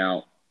we'll be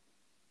out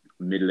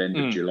end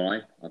of July.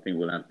 I think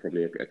we'll have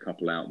probably a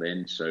couple out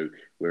then. So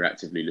we're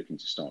actively looking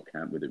to start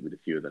camp with a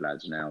few of the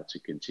lads now to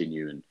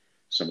continue and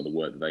some of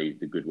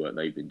the good work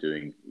they've been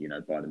doing,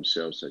 by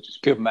themselves, so to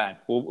speak. Good man.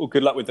 Well,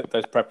 good luck with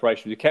those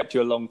preparations. We kept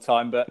you a long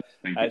time, but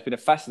it's been a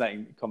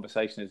fascinating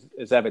conversation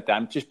as ever,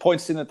 Dan. Just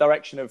points in the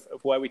direction of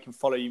where we can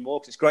follow you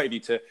more, because it's great of you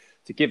to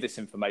give this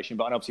information,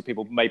 but obviously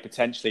people may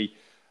potentially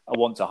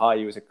want to hire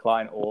you as a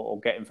client or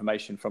get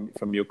information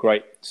from your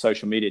great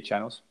social media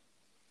channels.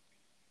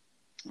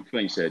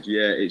 Thanks, Ed.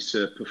 Yeah, it's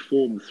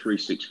Perform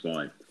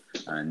 365,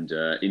 and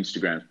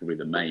Instagram is probably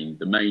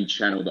the main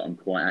channel that I'm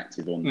quite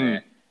active on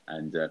there.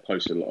 And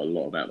post a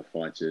lot about the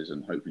fighters,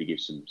 and hopefully give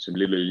some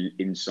little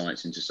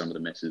insights into some of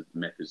the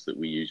methods that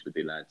we use with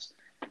the lads.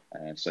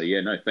 Thanks for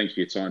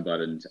your time,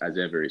 bud. And as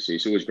ever,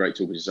 it's always great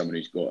talking to someone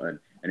who's got an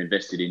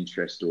invested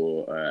interest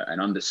or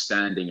an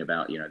understanding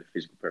about the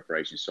physical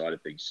preparation side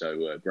of things.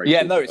 So great.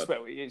 Yeah, no,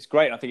 it's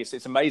great. I think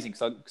it's amazing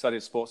because I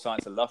did sports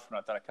science at Loughborough.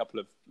 I've done a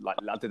couple of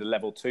I did a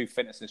level 2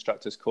 fitness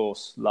instructors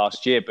course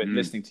last year, but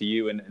listening to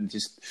you and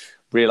just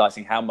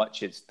realizing how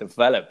much it's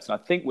developed, and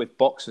I think with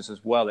boxers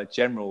as well, a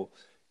general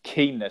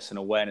keenness and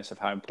awareness of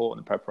how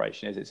important the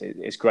preparation is.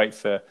 It's great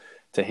to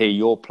hear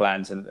your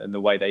plans and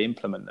the way they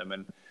implement them.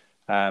 And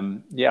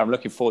I'm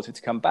looking forward to it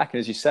to come back.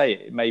 And as you say,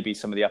 it may be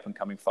some of the up and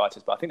coming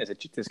fighters, but I think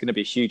there's going to be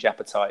a huge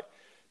appetite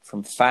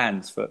from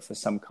fans for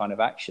some kind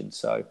of action.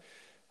 So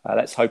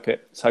let's hope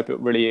it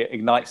really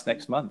ignites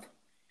next month.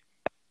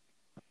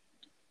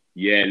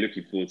 Yeah,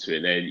 looking forward to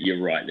it.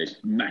 You're right. There's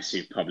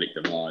massive public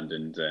demand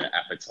and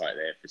appetite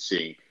there for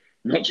seeing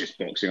not just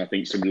boxing. I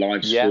think some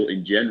live sport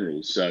in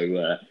general.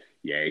 So.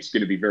 It's going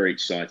to be very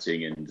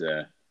exciting, and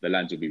the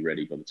lads will be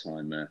ready by the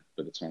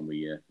time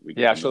we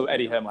get. I'm sure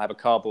Eddie Hearn will have a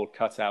cardboard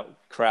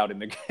cutout crowd in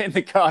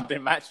the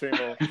Garden match room.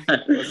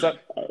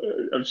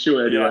 I'm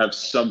sure Eddie will have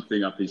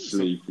something up his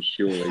sleeve for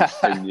sure.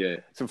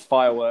 Some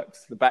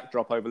fireworks, the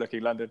backdrop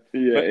overlooking London.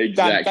 Exactly.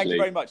 Dan, thank you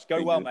very much.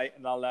 Go well, mate,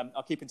 and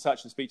I'll keep in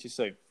touch and speak to you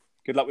soon.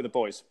 Good luck with the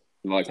boys.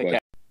 Likewise. Take care.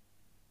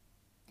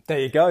 There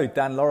you go,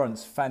 Dan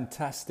Lawrence.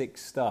 Fantastic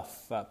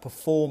stuff.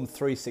 Perform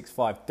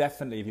 365.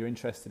 Definitely, if you're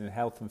interested in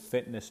health and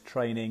fitness,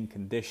 training,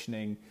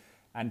 conditioning,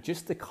 and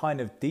just the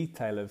kind of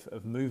detail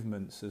of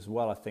movements as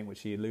well, I think,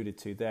 which he alluded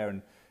to there.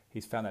 And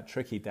he's found that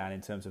tricky, Dan,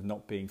 in terms of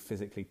not being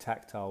physically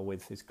tactile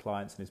with his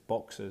clients and his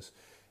boxers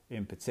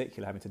in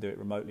particular, having to do it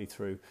remotely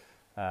through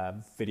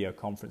video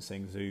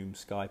conferencing, Zoom,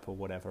 Skype, or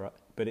whatever.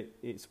 But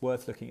it's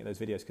worth looking at those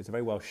videos because they're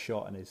very well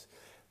shot and it's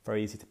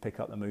very easy to pick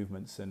up the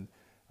movements. And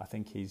I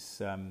think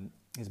his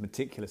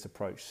meticulous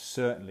approach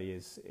certainly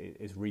is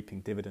reaping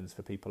dividends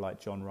for people like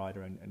John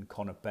Ryder and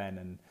Conor Benn,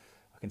 and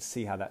I can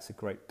see how that's a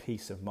great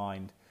peace of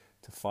mind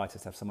to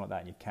fighters to have someone like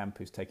that in your camp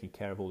who's taking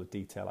care of all the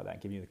detail like that,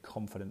 and giving you the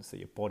confidence that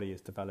your body is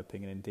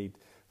developing, and indeed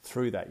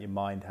through that your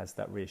mind has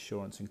that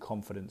reassurance and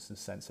confidence and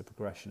sense of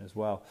progression as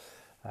well.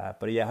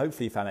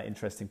 Hopefully you found that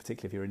interesting,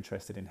 particularly if you're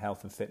interested in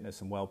health and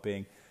fitness and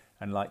well-being,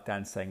 and like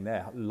Dan's saying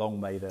there, long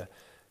may the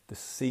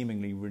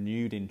seemingly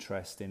renewed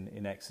interest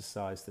in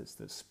exercise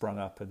that's sprung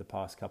up in the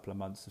past couple of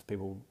months as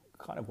people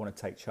kind of want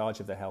to take charge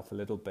of their health a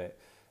little bit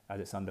as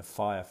it's under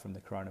fire from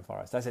the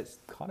coronavirus, as it's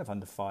kind of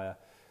under fire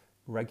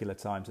regular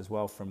times as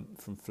well from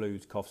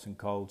flus, coughs and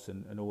colds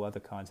and all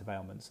other kinds of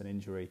ailments and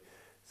injury.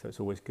 So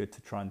it's always good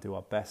to try and do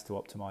our best to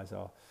optimize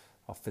our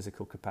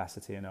physical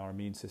capacity and our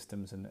immune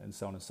systems and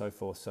so on and so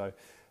forth. So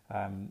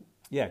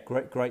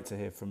great to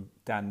hear from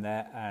Dan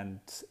there, and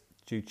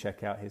do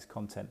check out his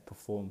content,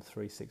 Perform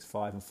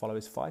 365, and follow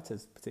his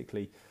fighters,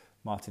 particularly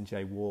Martin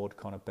J. Ward,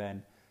 Conor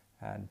Benn,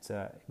 and he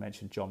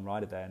mentioned John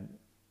Ryder there. And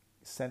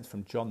sense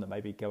from John that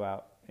maybe go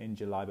out in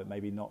July, but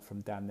maybe not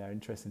from Dan there.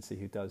 Interesting to see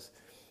who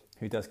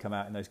does come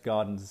out in those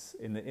gardens,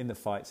 in the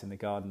fights in the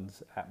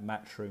gardens at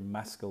Matchroom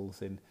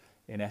Maskell's in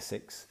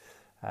Essex.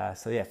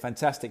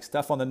 Fantastic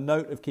stuff. On the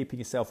note of keeping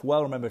yourself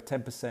well, remember a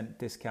 10%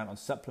 discount on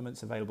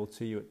supplements available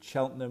to you at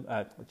Cheltenham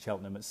at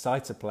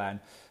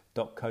Cytoplan.co.uk.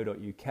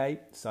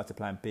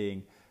 Cytoplan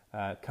being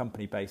a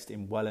company based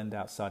in Welland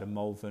outside of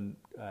Malvern,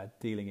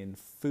 dealing in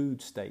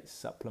food state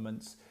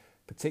supplements,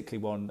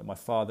 particularly one that my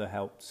father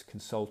helped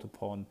consult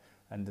upon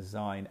and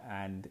design,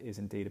 and is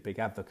indeed a big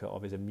advocate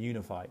of, is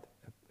Immunovite.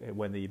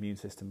 When the immune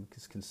system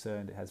is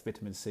concerned, it has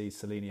vitamin C,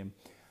 selenium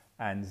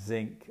and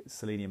zinc.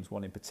 Selenium's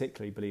one in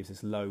particular he believes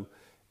is low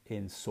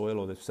in soil,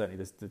 or certainly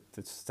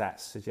the stats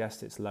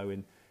suggest it's low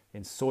in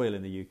soil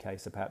in the UK,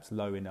 so perhaps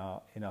low in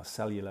our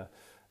cellular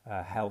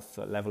health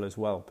level as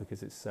well,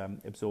 because it's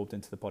absorbed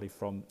into the body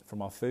from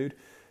our food.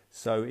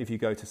 So if you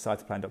go to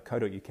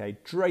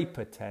cytoplan.co.uk,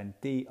 Draper10,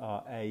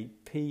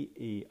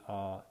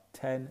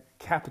 DRAPER10,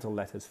 capital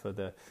letters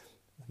for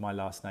my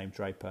last name,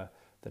 Draper,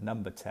 the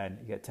number 10,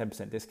 you get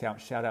 10% discount.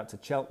 Shout out to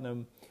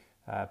Cheltenham,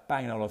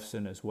 Bang &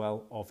 Olufsen as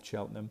well, of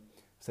Cheltenham.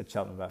 I said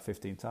Cheltenham about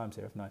 15 times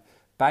here, haven't I?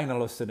 Bang &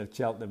 Olufsen of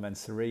Cheltenham and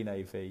Serene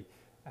AV,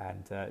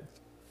 and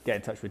get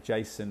in touch with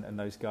Jason and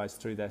those guys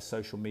through their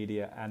social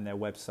media and their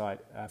website.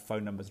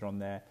 Phone numbers are on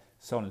there,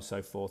 so on and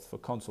so forth, for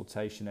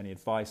consultation, any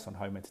advice on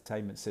home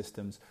entertainment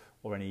systems,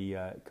 or any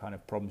kind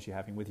of problems you're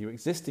having with your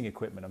existing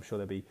equipment. I'm sure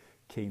they'll be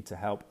keen to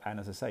help. And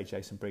as I say,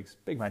 Jason Briggs,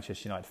 big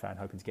Manchester United fan,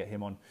 hoping to get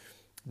him on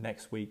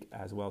next week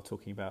as well,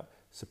 talking about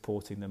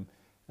supporting them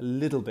a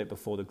little bit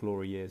before the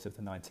glory years of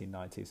the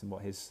 1990s and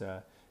what his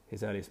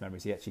earliest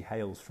memories. He actually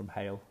hails from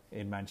Hale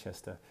in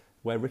Manchester,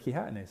 where Ricky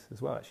Hatton is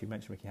as well. Actually, you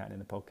mentioned Ricky Hatton in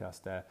the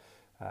podcast there,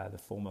 the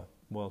former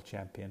world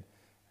champion,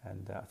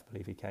 and I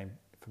believe he came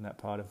from that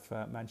part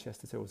of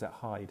Manchester too. Or was that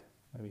Hyde?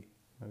 Maybe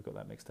got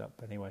that mixed up.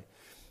 But anyway,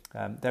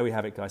 there we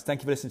have it, guys.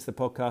 Thank you for listening to the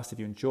podcast. If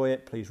you enjoy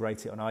it, please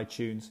rate it on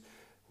iTunes.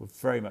 We'll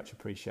very much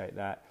appreciate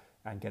that.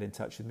 And get in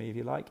touch with me if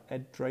you like.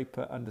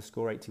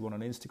 EdDraper_81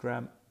 on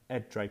Instagram,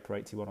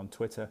 EdDraper81 on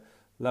Twitter.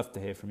 Love to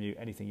hear from you.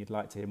 Anything you'd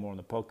like to hear more on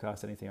the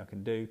podcast, anything I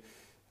can do.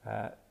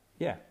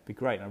 Be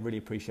great. I really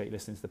appreciate you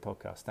listening to the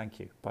podcast. Thank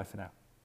you. Bye for now.